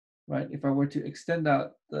here, right, if I were to extend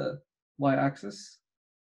out the y-axis,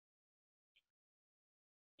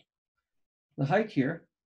 the height here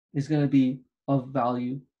is going to be of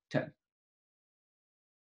value 10.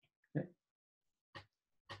 Okay.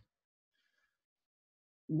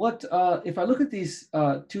 What if I look at these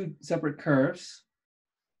two separate curves,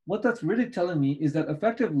 what that's really telling me is that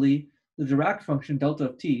effectively the Dirac function delta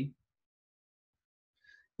of t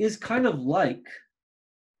is kind of like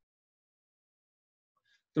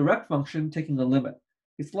the rect function taking a limit.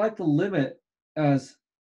 It's like the limit as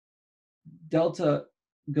delta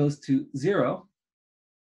goes to 0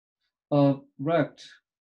 of rect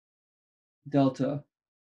delta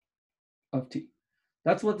of t.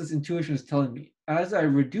 That's what this intuition is telling me. As I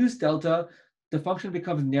reduce delta, the function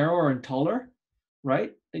becomes narrower and taller,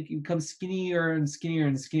 right? It becomes skinnier and skinnier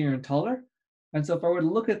and skinnier and taller. And so if I were to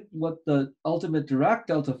look at what the ultimate Dirac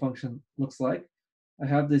delta function looks like, I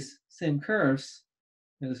have this same curves,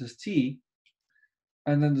 and this is t,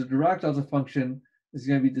 and then the Dirac delta function is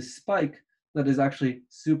going to be this spike that is actually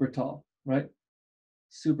super tall, right?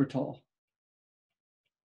 Super tall.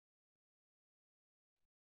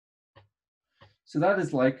 So that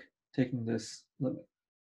is like taking this limit.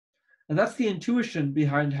 And that's the intuition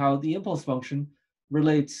behind how the impulse function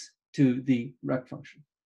relates to the rect function.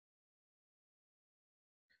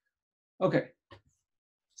 Okay,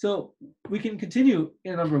 so we can continue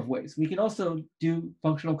in a number of ways. We can also do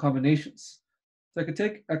functional combinations. So I could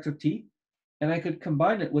take x of t, and I could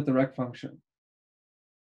combine it with the rect function.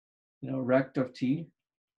 Rect of t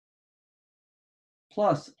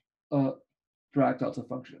plus a Dirac delta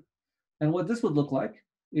function. And what this would look like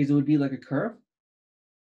is it would be like a curve.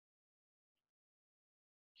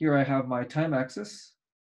 Here I have my time axis,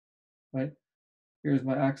 right? Here's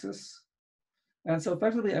my axis. And so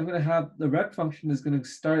effectively, I'm going to have the rect function is going to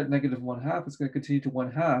start at -1/2. It's going to continue to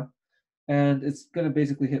 1/2, and it's going to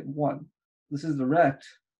basically hit 1. This is the rect.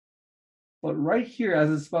 But right here, as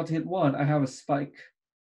it's about to hit 1, I have a spike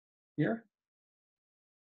here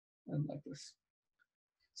and like this.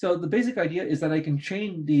 So the basic idea is that I can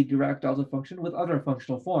chain the Dirac delta function with other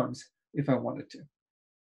functional forms if I wanted to.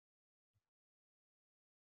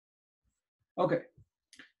 Okay,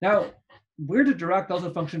 now where the Dirac delta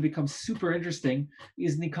function becomes super interesting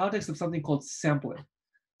is in the context of something called sampling.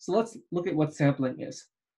 So let's look at what sampling is.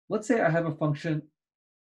 Let's say I have a function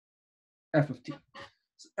f of t.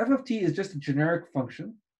 So f of t is just a generic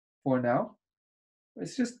function for now.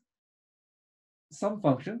 It's just some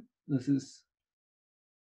function. This is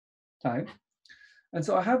time. And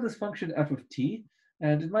so I have this function f of t,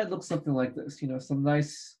 and it might look something like this, some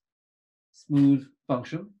nice smooth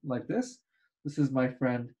function like this. This is my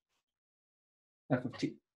friend f of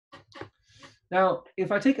t. Now,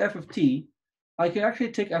 if I take f of t, I can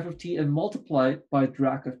actually take f of t and multiply it by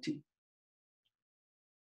Dirac of t.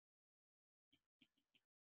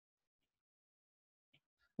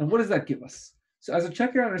 And what does that give us? So as a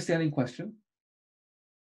check your understanding question,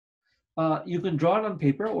 you can draw it on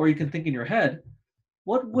paper or you can think in your head,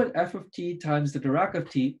 what would f of t times the Dirac of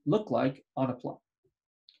t look like on a plot?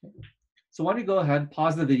 Okay. So why don't you go ahead,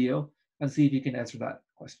 pause the video, and see if you can answer that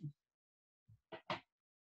question.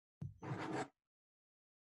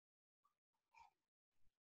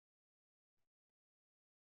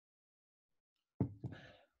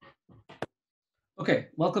 Okay,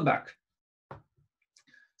 welcome back.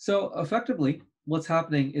 So effectively, what's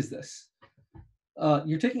happening is this.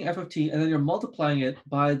 You're taking f of t and then you're multiplying it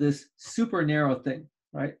by this super narrow thing,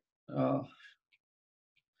 right?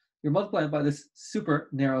 You're multiplying it by this super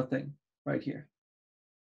narrow thing right here.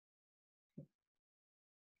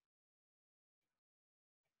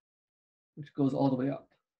 Which goes all the way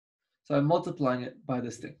up. So I'm multiplying it by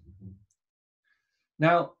this thing.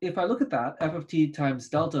 Now, if I look at that, f of t times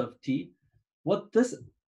delta of t, what this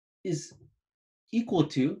is equal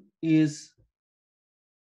to is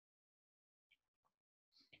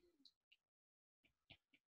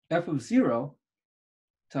f of 0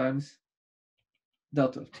 times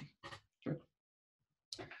delta of t. Right?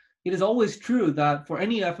 It is always true that for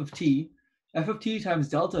any f of t times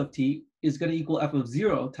delta of t is going to equal f of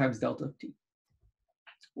 0 times delta of t.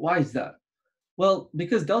 Why is that? Well,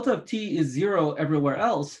 because delta of t is 0 everywhere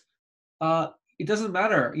else, it doesn't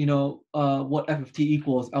matter, what f of t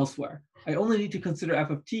equals elsewhere. I only need to consider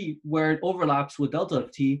f of t where it overlaps with delta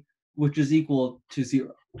of t, which is equal to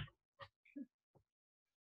 0.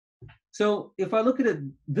 So if I look at it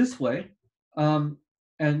this way,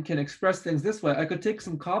 and can express things this way, I could take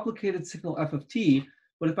some complicated signal f of t,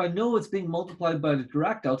 but if I know it's being multiplied by the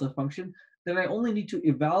Dirac delta function, then I only need to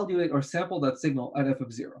evaluate or sample that signal at f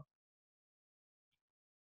of 0.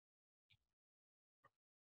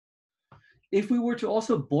 If we were to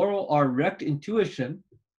also borrow our rect intuition,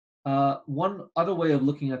 one other way of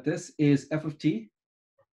looking at this is f of t.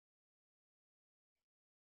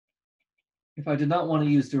 If I did not want to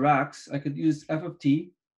use Dirac's, I could use f of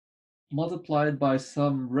t multiplied by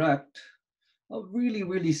some rect of really,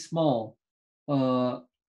 really small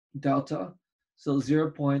delta, so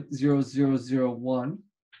 0.0001,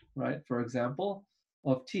 right, for example,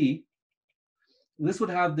 of t. This would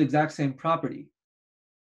have the exact same property.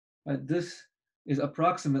 Right? This is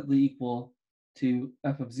approximately equal to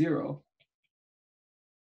f of 0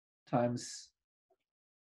 times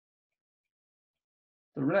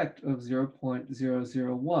the rect of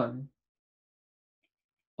 0.001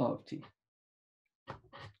 of t.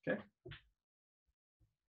 Okay.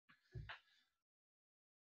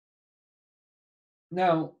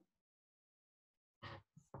 Now,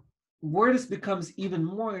 where this becomes even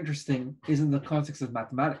more interesting is in the context of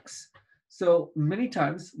mathematics. So many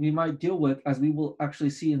times we might deal with, as we will actually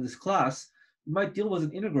see in this class, we might deal with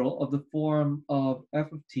an integral of the form of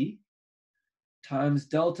f of t times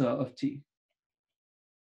delta of t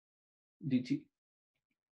dt,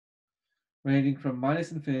 ranging from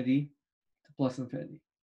minus infinity to plus infinity.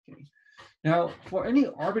 Okay. Now, for any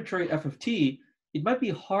arbitrary f of t, it might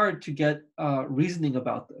be hard to get reasoning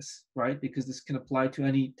about this, right? Because this can apply to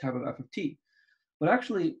any type of f of t. But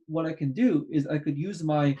actually, what I can do is I could use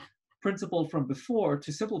my principle from before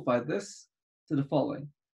to simplify this to the following.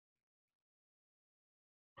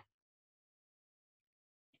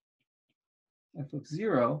 F of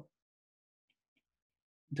 0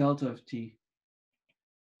 delta of t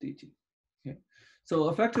dt. Okay. So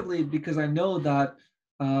effectively, because I know that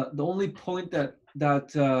the only point that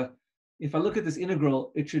if I look at this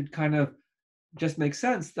integral, it should kind of just make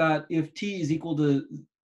sense that if t is equal to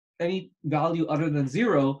any value other than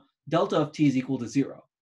 0, delta of t is equal to 0,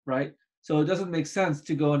 right? So it doesn't make sense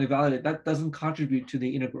to go and evaluate. That doesn't contribute to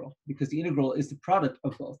the integral because the integral is the product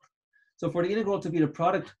of both. So for the integral to be the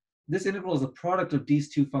product, this integral is a product of these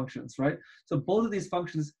two functions, right? So both of these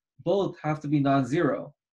functions both have to be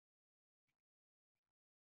non-zero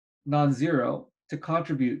to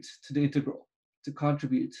contribute to the integral, to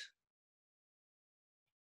contribute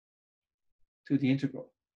to the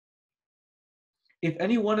integral. If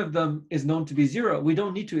any one of them is known to be 0, we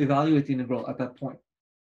don't need to evaluate the integral at that point.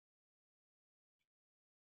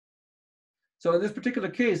 So in this particular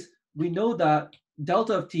case, we know that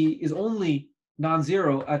delta of t is only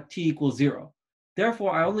non-zero at t equals 0.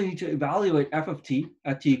 Therefore, I only need to evaluate f of t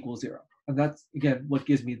at t equals 0. And that's, again, what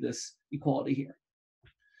gives me this equality here.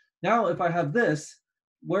 Now, if I have this,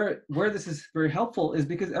 where this is very helpful is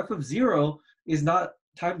because f of 0 is not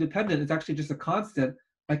time dependent. It's actually just a constant.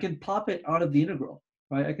 I can pop it out of the integral,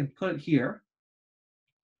 right? I can put it here.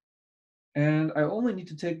 And I only need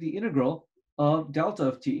to take the integral of delta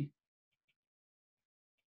of t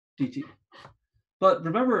dt. But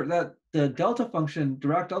remember that the delta function,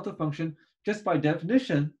 Dirac delta function, just by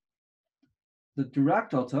definition, the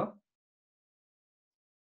Dirac delta,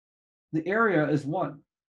 the area is 1.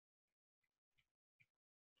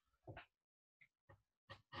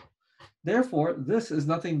 Therefore, this is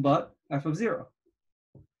nothing but f of 0.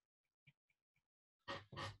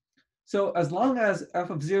 So as long as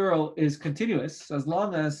f of 0 is continuous, as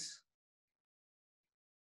long as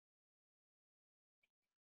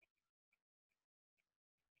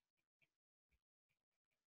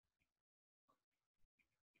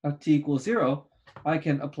t equals 0, I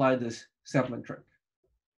can apply this sampling trick.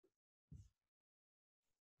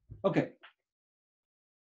 Okay.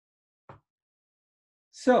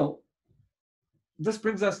 So this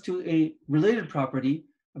brings us to a related property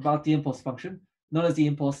about the impulse function, known as the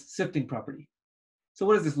impulse sifting property. So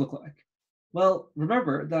what does this look like? Well,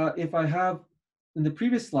 remember that if I have, in the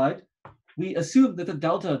previous slide, we assumed that the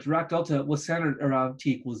delta, Dirac delta, was centered around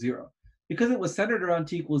t equals 0. because it was centered around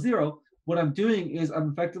t equals 0, what I'm doing is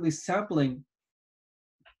I'm effectively sampling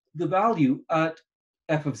the value at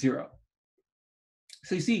f of 0.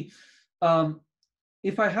 So you see,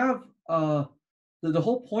 if I have the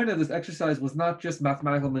whole point of this exercise was not just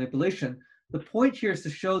mathematical manipulation. The point here is to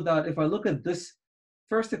show that if I look at this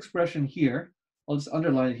first expression here, I'll just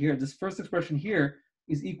underline it here. This first expression here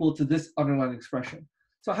is equal to this underlying expression.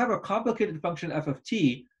 So I have a complicated function f of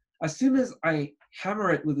t. As soon as I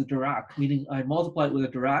hammer it with a Dirac, meaning I multiply it with a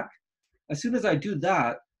Dirac, as soon as I do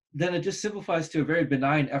that, then it just simplifies to a very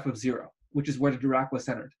benign f of 0, which is where the Dirac was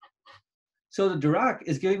centered. So the Dirac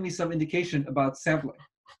is giving me some indication about sampling.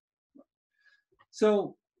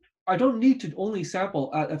 So I don't need to only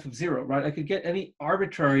sample at f of 0, right? I could get any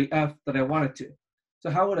arbitrary f that I wanted to.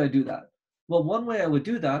 So how would I do that? Well, one way I would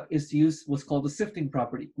do that is to use what's called the sifting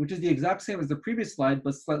property, which is the exact same as the previous slide,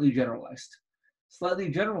 but slightly generalized. Slightly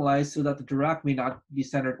generalized so that the Dirac may not be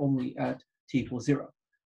centered only at t equals 0.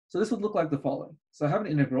 So this would look like the following. So I have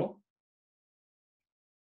an integral,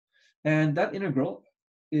 and that integral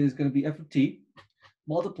is going to be f of t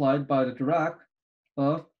multiplied by the Dirac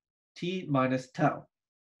of t minus tau,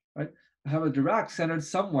 right? I have a Dirac centered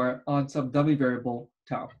somewhere on some dummy variable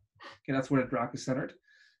tau. Okay, that's where the Dirac is centered.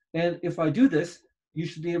 And if I do this, you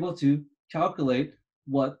should be able to calculate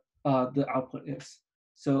what the output is.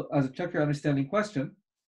 So as a check your understanding question,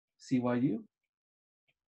 CYU,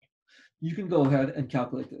 you can go ahead and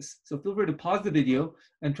calculate this. So feel free to pause the video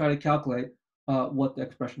and try to calculate what the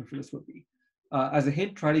expression for this would be. As a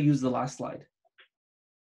hint, try to use the last slide.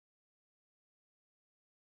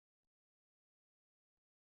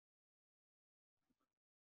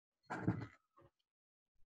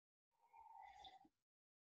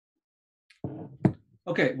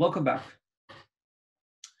 Okay, welcome back.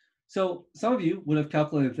 So some of you would have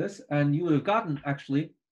calculated this, and you would have gotten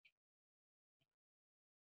actually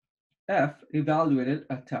f evaluated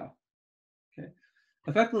at tau. Okay,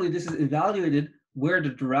 effectively this is evaluated where the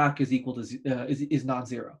Dirac is equal to is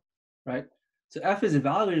non-zero, right? So f is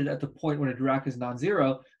evaluated at the point where the Dirac is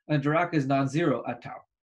non-zero, and Dirac is non-zero at tau.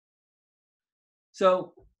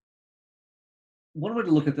 So one way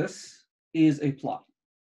to look at this is a plot.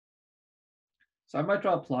 So I might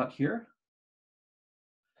draw a plot here.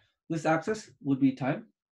 This axis would be time.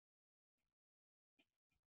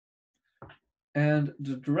 And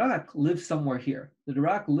the Dirac lives somewhere here. The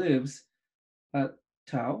Dirac lives at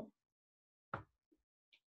tau.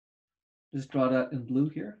 Just draw that in blue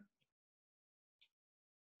here.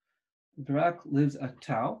 The Dirac lives at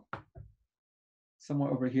tau,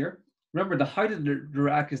 somewhere over here. Remember, the height of the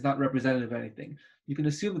Dirac is not representative of anything. You can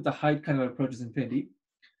assume that the height kind of approaches infinity.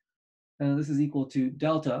 And this is equal to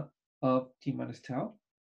delta of t minus tau.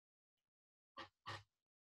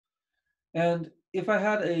 And if I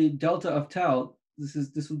had a delta of tau,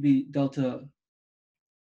 this would be delta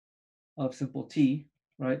of simple t,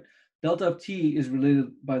 right? Delta of t is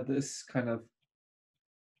related by this kind of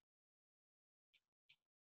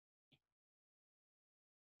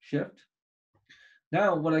shift.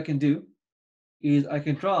 Now what I can do is I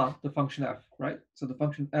can draw the function f, right? So the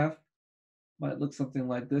function f might look something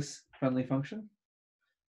like this friendly function.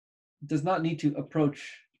 It does not need to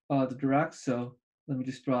approach the Dirac, so let me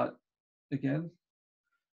just draw it again.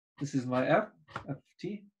 This is my f of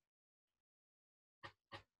t.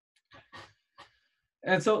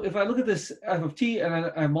 And so if I look at this f of t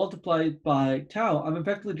and I multiply it by tau, I'm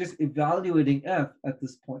effectively just evaluating f at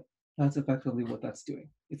this point. That's effectively what that's doing.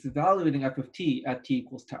 It's evaluating f of t at t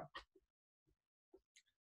equals tau.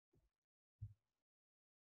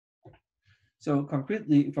 So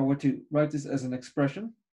concretely, if I were to write this as an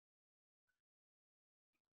expression,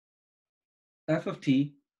 f of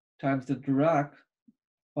t times the Dirac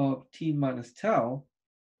of t minus tau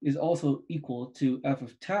is also equal to f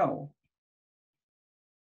of tau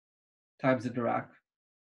times the Dirac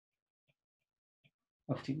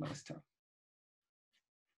of t minus tau.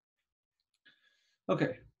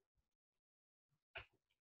 Okay.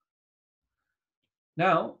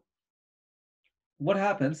 Now, what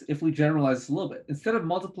happens if we generalize this a little bit? Instead of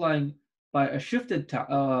multiplying by a shifted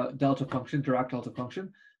delta function, Dirac delta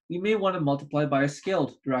function, we may want to multiply by a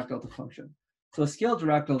scaled Dirac delta function. So a scaled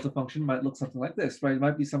Dirac delta function might look something like this, right? It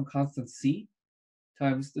might be some constant c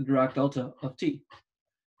times the Dirac delta of t.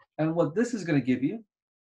 And what this is going to give you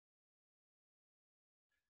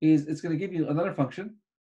is it's going to give you another function.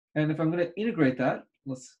 And if I'm going to integrate that,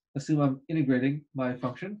 let's assume I'm integrating my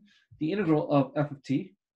function, the integral of f of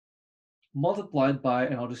t multiplied by,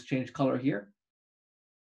 and I'll just change color here,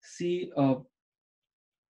 c of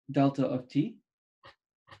delta of t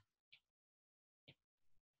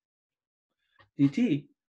dt,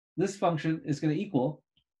 this function is going to equal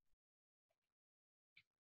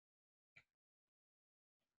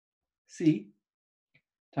c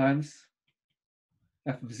times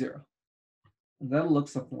f of 0. And that'll look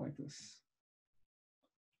something like this.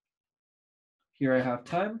 Here I have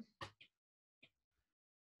time.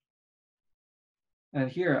 And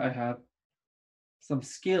here I have some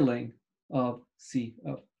scaling of c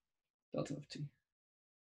of delta of t.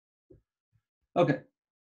 Okay.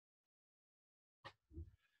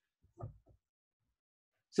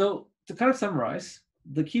 So to kind of summarize,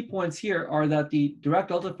 the key points here are that the Dirac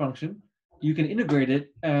delta function, you can integrate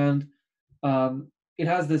it, and it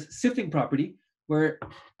has this sifting property where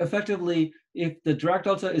effectively, if the Dirac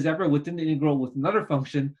delta is ever within the integral with another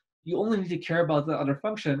function, you only need to care about the other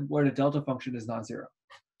function where the delta function is non-zero.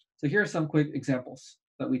 So here are some quick examples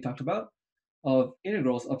that we talked about of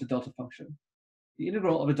integrals of the delta function. The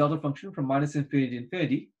integral of a delta function from minus infinity to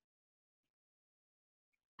infinity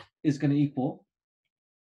is going to equal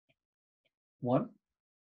 1.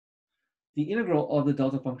 The integral of the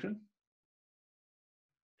delta function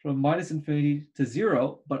from minus infinity to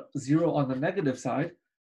 0, but 0 on the negative side,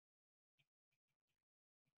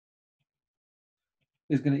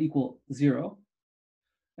 is going to equal 0.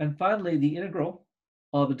 And finally, the integral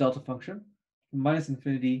of the delta function from minus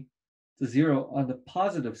infinity to 0 on the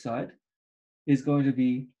positive side is going to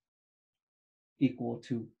be equal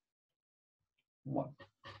to 1.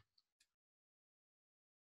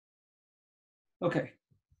 Okay.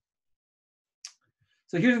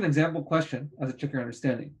 So here's an example question as a check your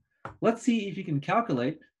understanding. Let's see if you can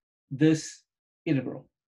calculate this integral.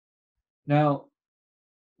 Now,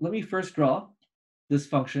 let me first draw this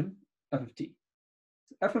function, f of t.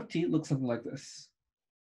 So f of t looks something like this.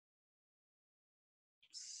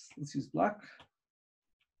 Let's use black.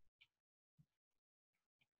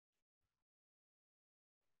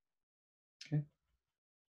 Okay.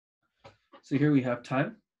 So here we have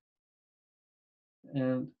time.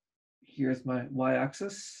 And here's my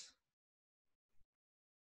y-axis.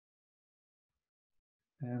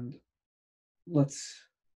 And this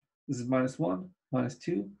is -1,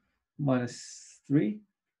 -2, -3,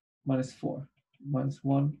 -4,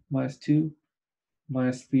 -1, -2,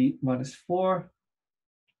 -3, -4,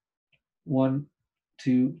 1,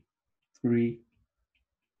 2, 3,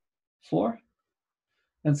 4.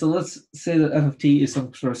 And so let's say that f of t is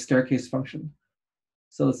some sort of staircase function.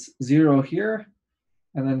 So it's 0 here,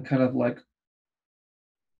 and then kind of like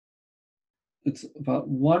it's about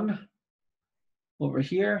 1 over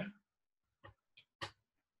here,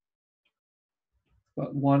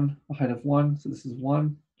 about 1, a height of 1, so this is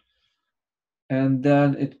 1. And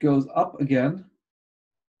then it goes up again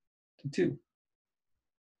to 2.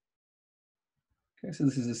 Okay, so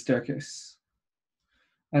this is a staircase.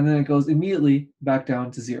 And then it goes immediately back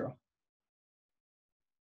down to 0.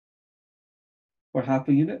 For half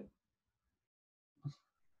a unit,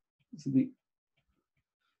 this would be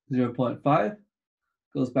 0.5,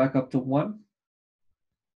 goes back up to 1,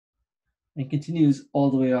 and continues all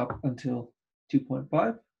the way up until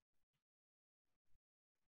 2.5.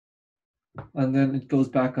 And then it goes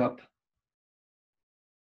back up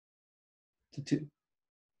to 2.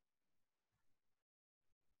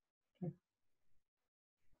 Okay.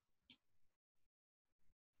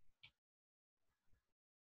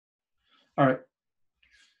 All right.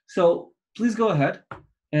 So please go ahead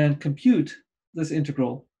and compute this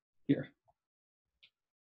integral here.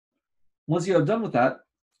 Once you have done with that,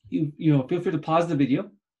 you feel free to pause the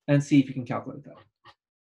video and see if you can calculate that.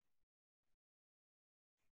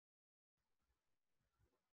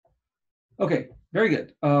 Okay, very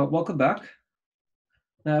good. Welcome back.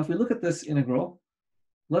 Now, if we look at this integral,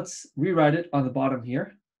 let's rewrite it on the bottom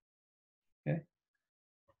here. Okay.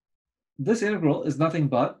 This integral is nothing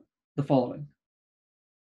but the following.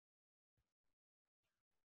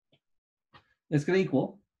 It's going to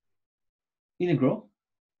equal integral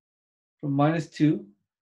from -2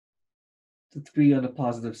 to 3 on the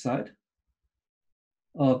positive side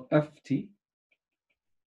of f of t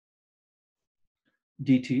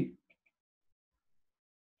dt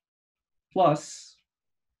plus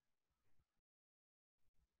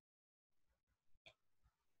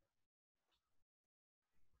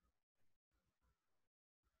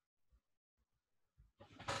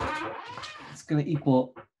it's going to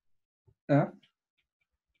equal f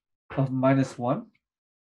of -1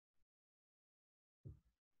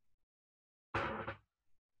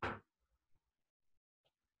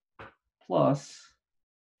 plus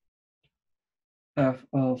f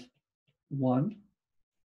of 1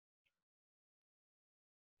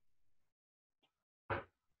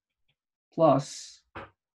 plus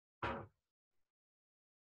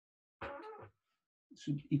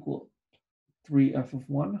should equal 3f of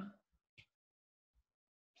 1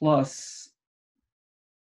 plus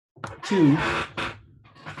 2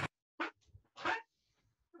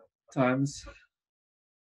 times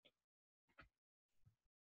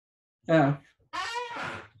f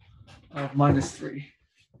of minus 3.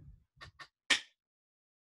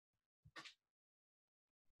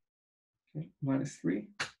 Okay, minus 3.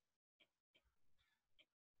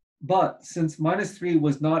 But since minus 3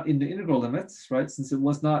 was not in the integral limits, right? Since it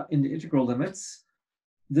was not in the integral limits,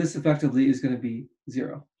 this effectively is going to be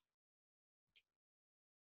 0.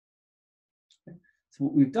 Okay. So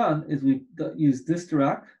what we've done is we've used this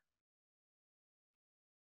Dirac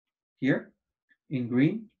here in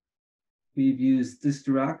green. We've used this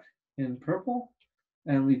Dirac in purple.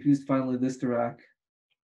 And we've used finally this Dirac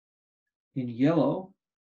in yellow.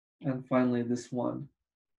 And finally this one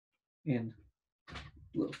in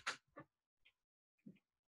blue.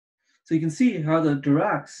 So you can see how the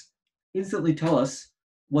Diracs instantly tell us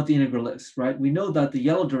what the integral is, right? We know that the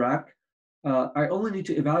yellow Dirac, I only need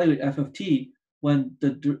to evaluate f of t when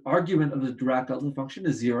the argument of the Dirac delta function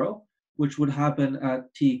is 0, which would happen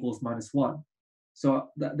at t equals minus 1. So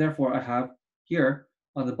therefore, I have here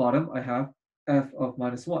on the bottom, I have f of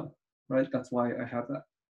minus 1, right? That's why I have that.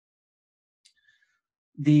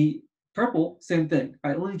 The purple, same thing.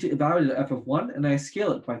 I only need to evaluate f of 1, and I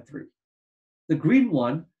scale it by 3. The green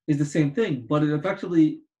one is the same thing, but it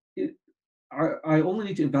effectively, I only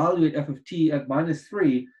need to evaluate f of t at minus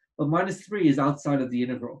 3, but minus 3 is outside of the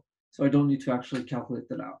integral, so I don't need to actually calculate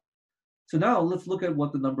that out. So now let's look at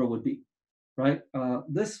what the number would be, right?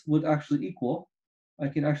 This would actually equal, I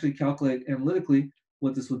can actually calculate analytically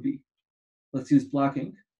what this would be. Let's use black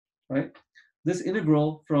ink, right? This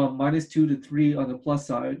integral from minus 2 to 3 on the plus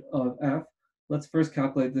side of f, let's first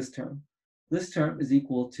calculate this term. This term is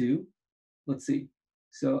equal to, let's see,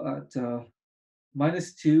 so at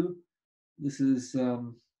minus 2, this is,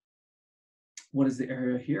 what is the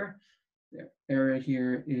area here? The area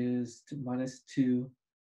here is to minus 2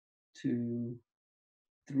 to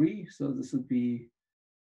 3, so this would be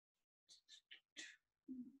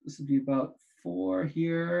about 4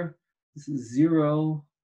 here. This is 0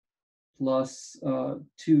 plus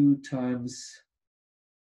 2 times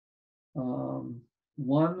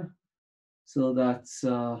 1, so that's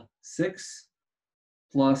 6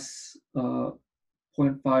 plus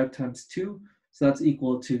 0.5 times 2, so that's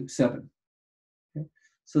equal to 7. Okay.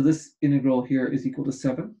 So this integral here is equal to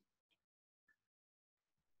 7.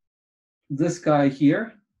 This guy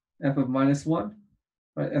here, f of minus 1,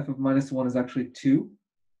 right? F of minus 1 is actually 2.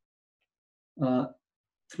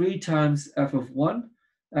 3 times f of 1.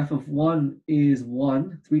 F of 1 is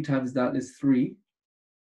 1. 3 times that is 3.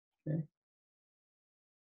 Okay.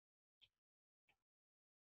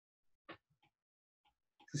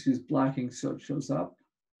 Let's use black ink so it shows up.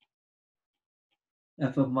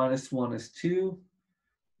 F of minus 1 is 2.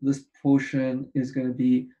 This portion is going to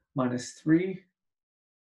be minus 3.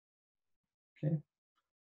 Okay.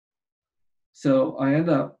 So I end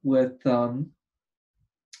up with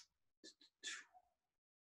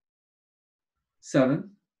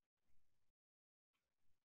 7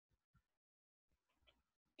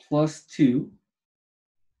 plus 2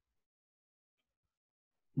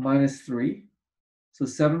 minus 3. So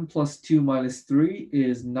 7 plus 2 minus 3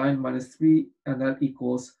 is 9 minus 3, and that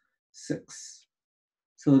equals 6.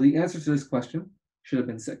 So the answer to this question should have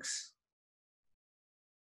been 6.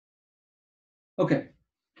 Okay.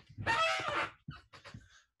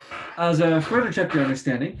 As a further check your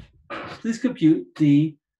understanding, please compute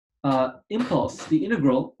the impulse, the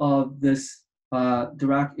integral of this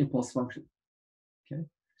Dirac impulse function. Okay.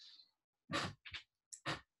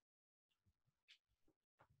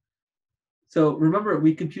 So remember,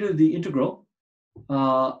 we computed the integral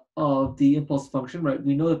of the impulse function, right?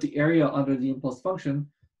 We know that the area under the impulse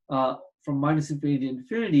function from minus infinity to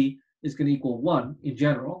infinity is going to equal 1 in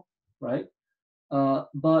general, right?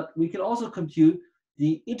 But we can also compute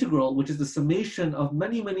the integral, which is the summation of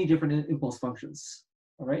many, many different impulse functions,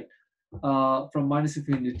 all right, from minus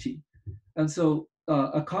infinity to t. And so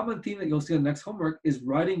a common theme that you'll see in the next homework is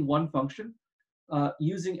writing one function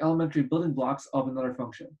using elementary building blocks of another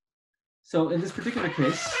function. So in this particular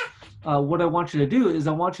case, what I want you to do is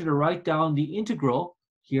I want you to write down the integral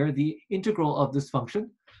here, the integral of this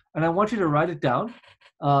function, and I want you to write it down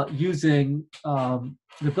using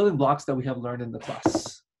the building blocks that we have learned in the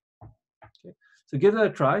class. Okay. So give that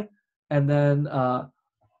a try, and then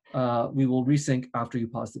we will resync after you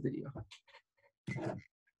pause the video.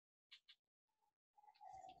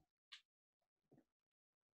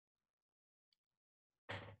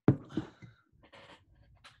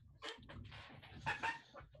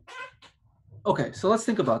 Okay, so let's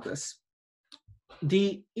think about this.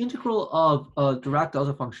 The integral of a Dirac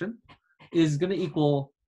delta function is going to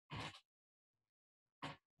equal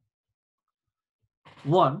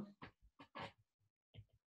 1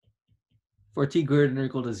 for t greater than or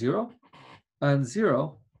equal to 0, and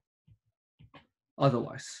 0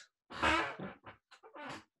 otherwise. Okay.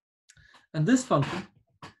 And this function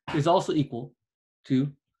is also equal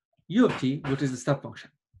to u of t, which is the step function.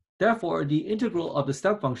 Therefore, the integral of the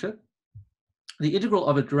step function, the integral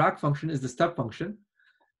of a Dirac function is the step function,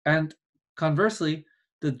 and conversely,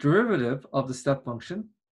 the derivative of the step function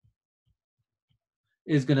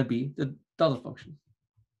is going to be the delta function.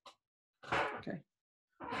 Okay,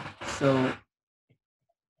 so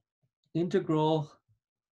integral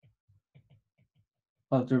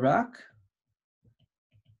of Dirac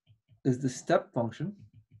is the step function,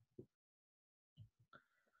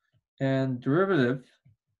 and derivative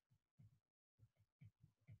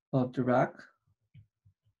of Dirac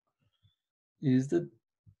is the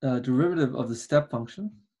derivative of the step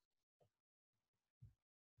function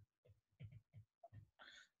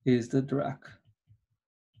is the Dirac.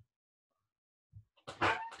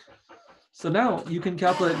 So now you can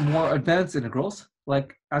calculate more advanced integrals,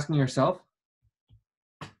 like asking yourself,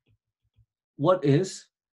 what is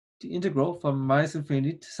the integral from minus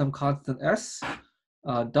infinity to some constant s,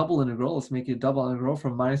 double integral, let's make it a double integral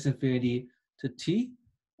from minus infinity to t,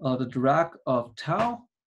 the Dirac of tau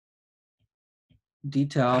d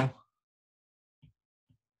tau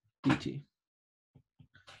dt.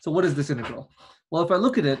 So what is this integral? Well, if I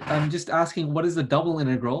look at it, I'm just asking what is the double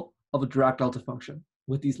integral of a Dirac delta function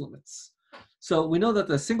with these limits. So we know that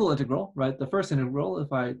the single integral, right, the first integral,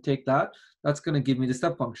 if I take that, that's going to give me the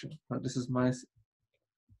step function. Right? This is minus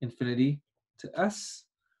infinity to s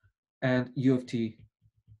and u of t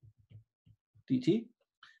dt.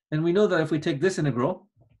 And we know that if we take this integral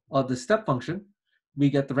of the step function, we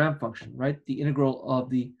get the ramp function, right? The integral of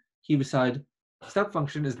the Heaviside step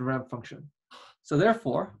function is the ramp function. So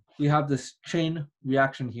therefore, we have this chain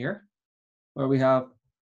reaction here, where we have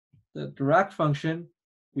the Dirac function,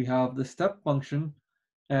 we have the step function,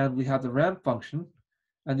 and we have the ramp function.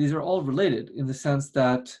 And these are all related in the sense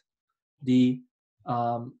that the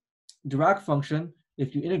Dirac function,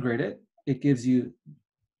 if you integrate it, it gives you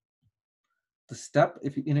the step.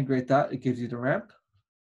 If you integrate that, it gives you the ramp.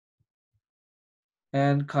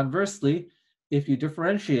 And conversely, if you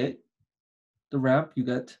differentiate the ramp, you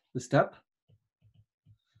get the step.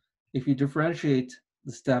 If you differentiate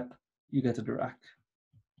the step, you get the Dirac.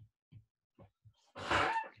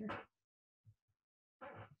 Okay.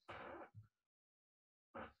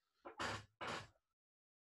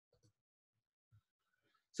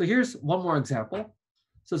 So here's one more example.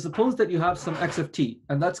 So suppose that you have some x of t,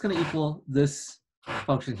 and that's going to equal this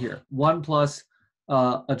function here, 1 plus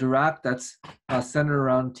a Dirac that's centered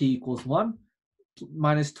around t equals 1,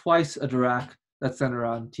 minus twice a Dirac that's centered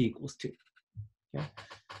around t equals 2. Okay.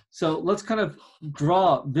 So let's kind of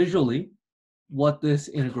draw visually what this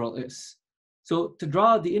integral is. So to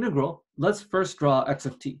draw the integral, let's first draw x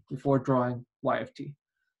of t before drawing y of t.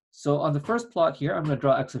 So on the first plot here, I'm going to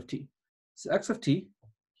draw x of t. So x of t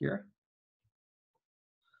here.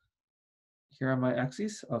 Here are my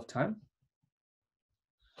axes of time.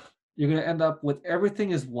 You're going to end up with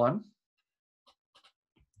everything is 1,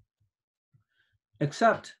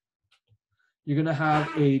 except you're going to have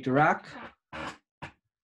a Dirac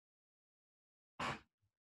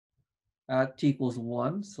at t equals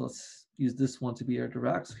 1. So let's use this one to be our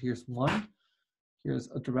Dirac. So here's 1, here's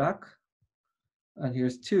a Dirac, and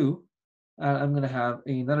here's 2. And I'm going to have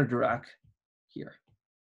another Dirac here,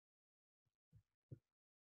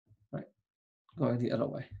 right, going the other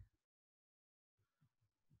way.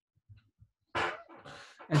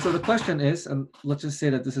 And so the question is, and let's just say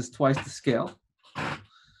that this is twice the scale.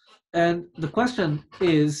 And the question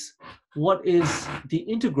is, what is the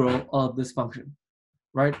integral of this function,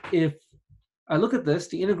 right? If I look at this,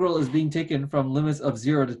 the integral is being taken from limits of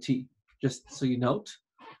 0 to t, just so you note.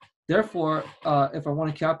 Therefore, if I want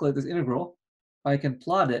to calculate this integral, I can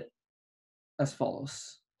plot it as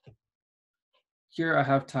follows. Here I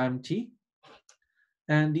have time t,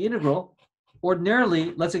 and the integral,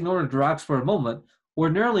 ordinarily, let's ignore the Diracs for a moment.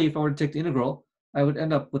 Ordinarily, if I were to take the integral, I would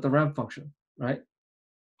end up with a ramp function, right?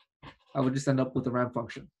 I would just end up with a ramp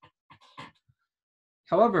function.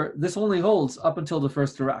 However, this only holds up until the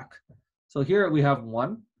first Dirac. So here we have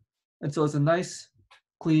 1, and so it's a nice,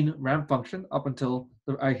 clean ramp function up until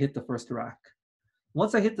I hit the first Dirac.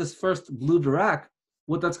 Once I hit this first blue Dirac,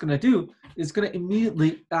 what that's going to do is going to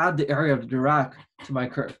immediately add the area of the Dirac to my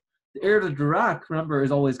curve. The area of the Dirac, remember,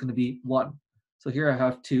 is always going to be 1. So here I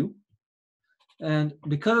have 2. And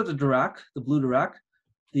because of the Dirac, the blue Dirac,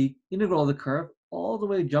 the integral of the curve all the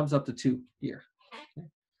way jumps up to 2 here. Okay.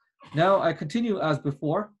 Now I continue as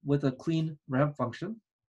before with a clean ramp function.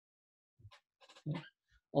 Okay.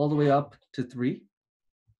 all the way up to 3.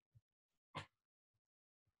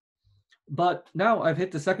 But now I've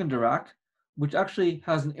hit the second Dirac, which actually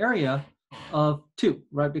has an area of 2,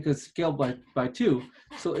 right? Because scaled by 2.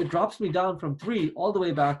 So it drops me down from 3 all the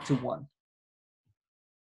way back to 1.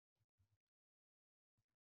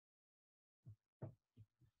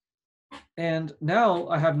 And now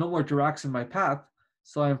I have no more Diracs in my path,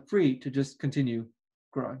 so I'm free to just continue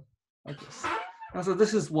growing like this. And so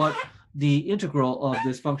this is what the integral of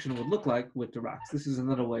this function would look like with Diracs. This is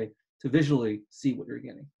another way to visually see what you're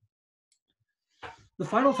getting. The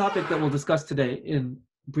final topic that we'll discuss today in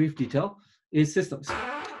brief detail is systems.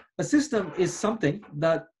 A system is something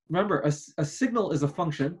that, remember, a signal is a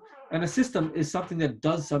function, and a system is something that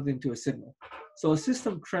does something to a signal. So a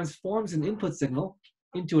system transforms an input signal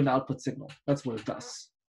into an output signal. That's what it does.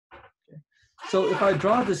 Okay. So if I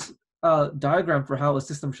draw this diagram for how a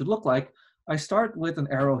system should look like, I start with an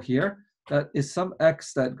arrow here that is some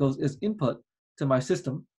x that goes as input to my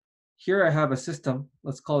system. Here I have a system,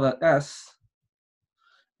 let's call that S,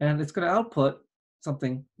 and it's going to output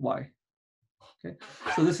something y. Okay,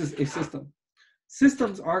 so this is a system.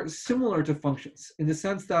 Systems are similar to functions in the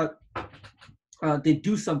sense that they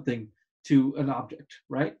do something to an object,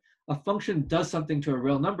 right? A function does something to a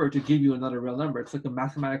real number to give you another real number. It's like a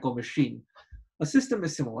mathematical machine. A system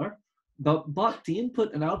is similar, but the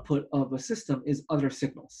input and output of a system is other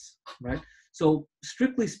signals, right? So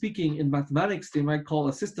strictly speaking, in mathematics, they might call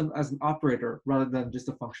a system as an operator rather than just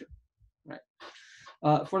a function, right?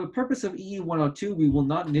 For the purpose of EE 102, we will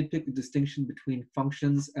not nitpick the distinction between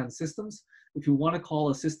functions and systems. If you want to call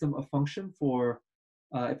a system a function for,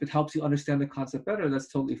 if it helps you understand the concept better, that's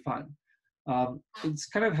totally fine. It's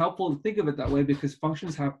kind of helpful to think of it that way because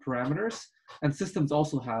functions have parameters and systems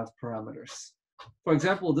also have parameters. For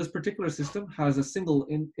example, this particular system has a single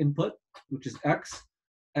input, which is x,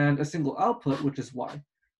 and a single output, which is y.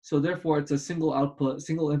 So therefore, it's a single output,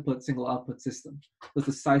 single input, single output system. So it's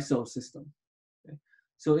a SISO system. Okay.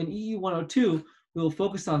 So in EE 102, we will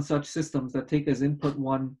focus on such systems that take as input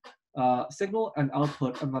one signal and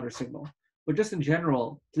output another signal. But just in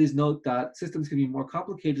general, please note that systems can be more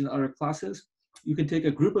complicated in other classes. You can take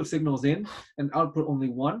a group of signals in and output only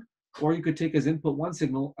one, or you could take as input one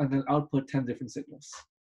signal and then output 10 different signals.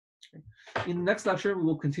 Okay. In the next lecture, we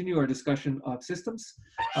will continue our discussion of systems.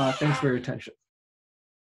 Thanks for your attention.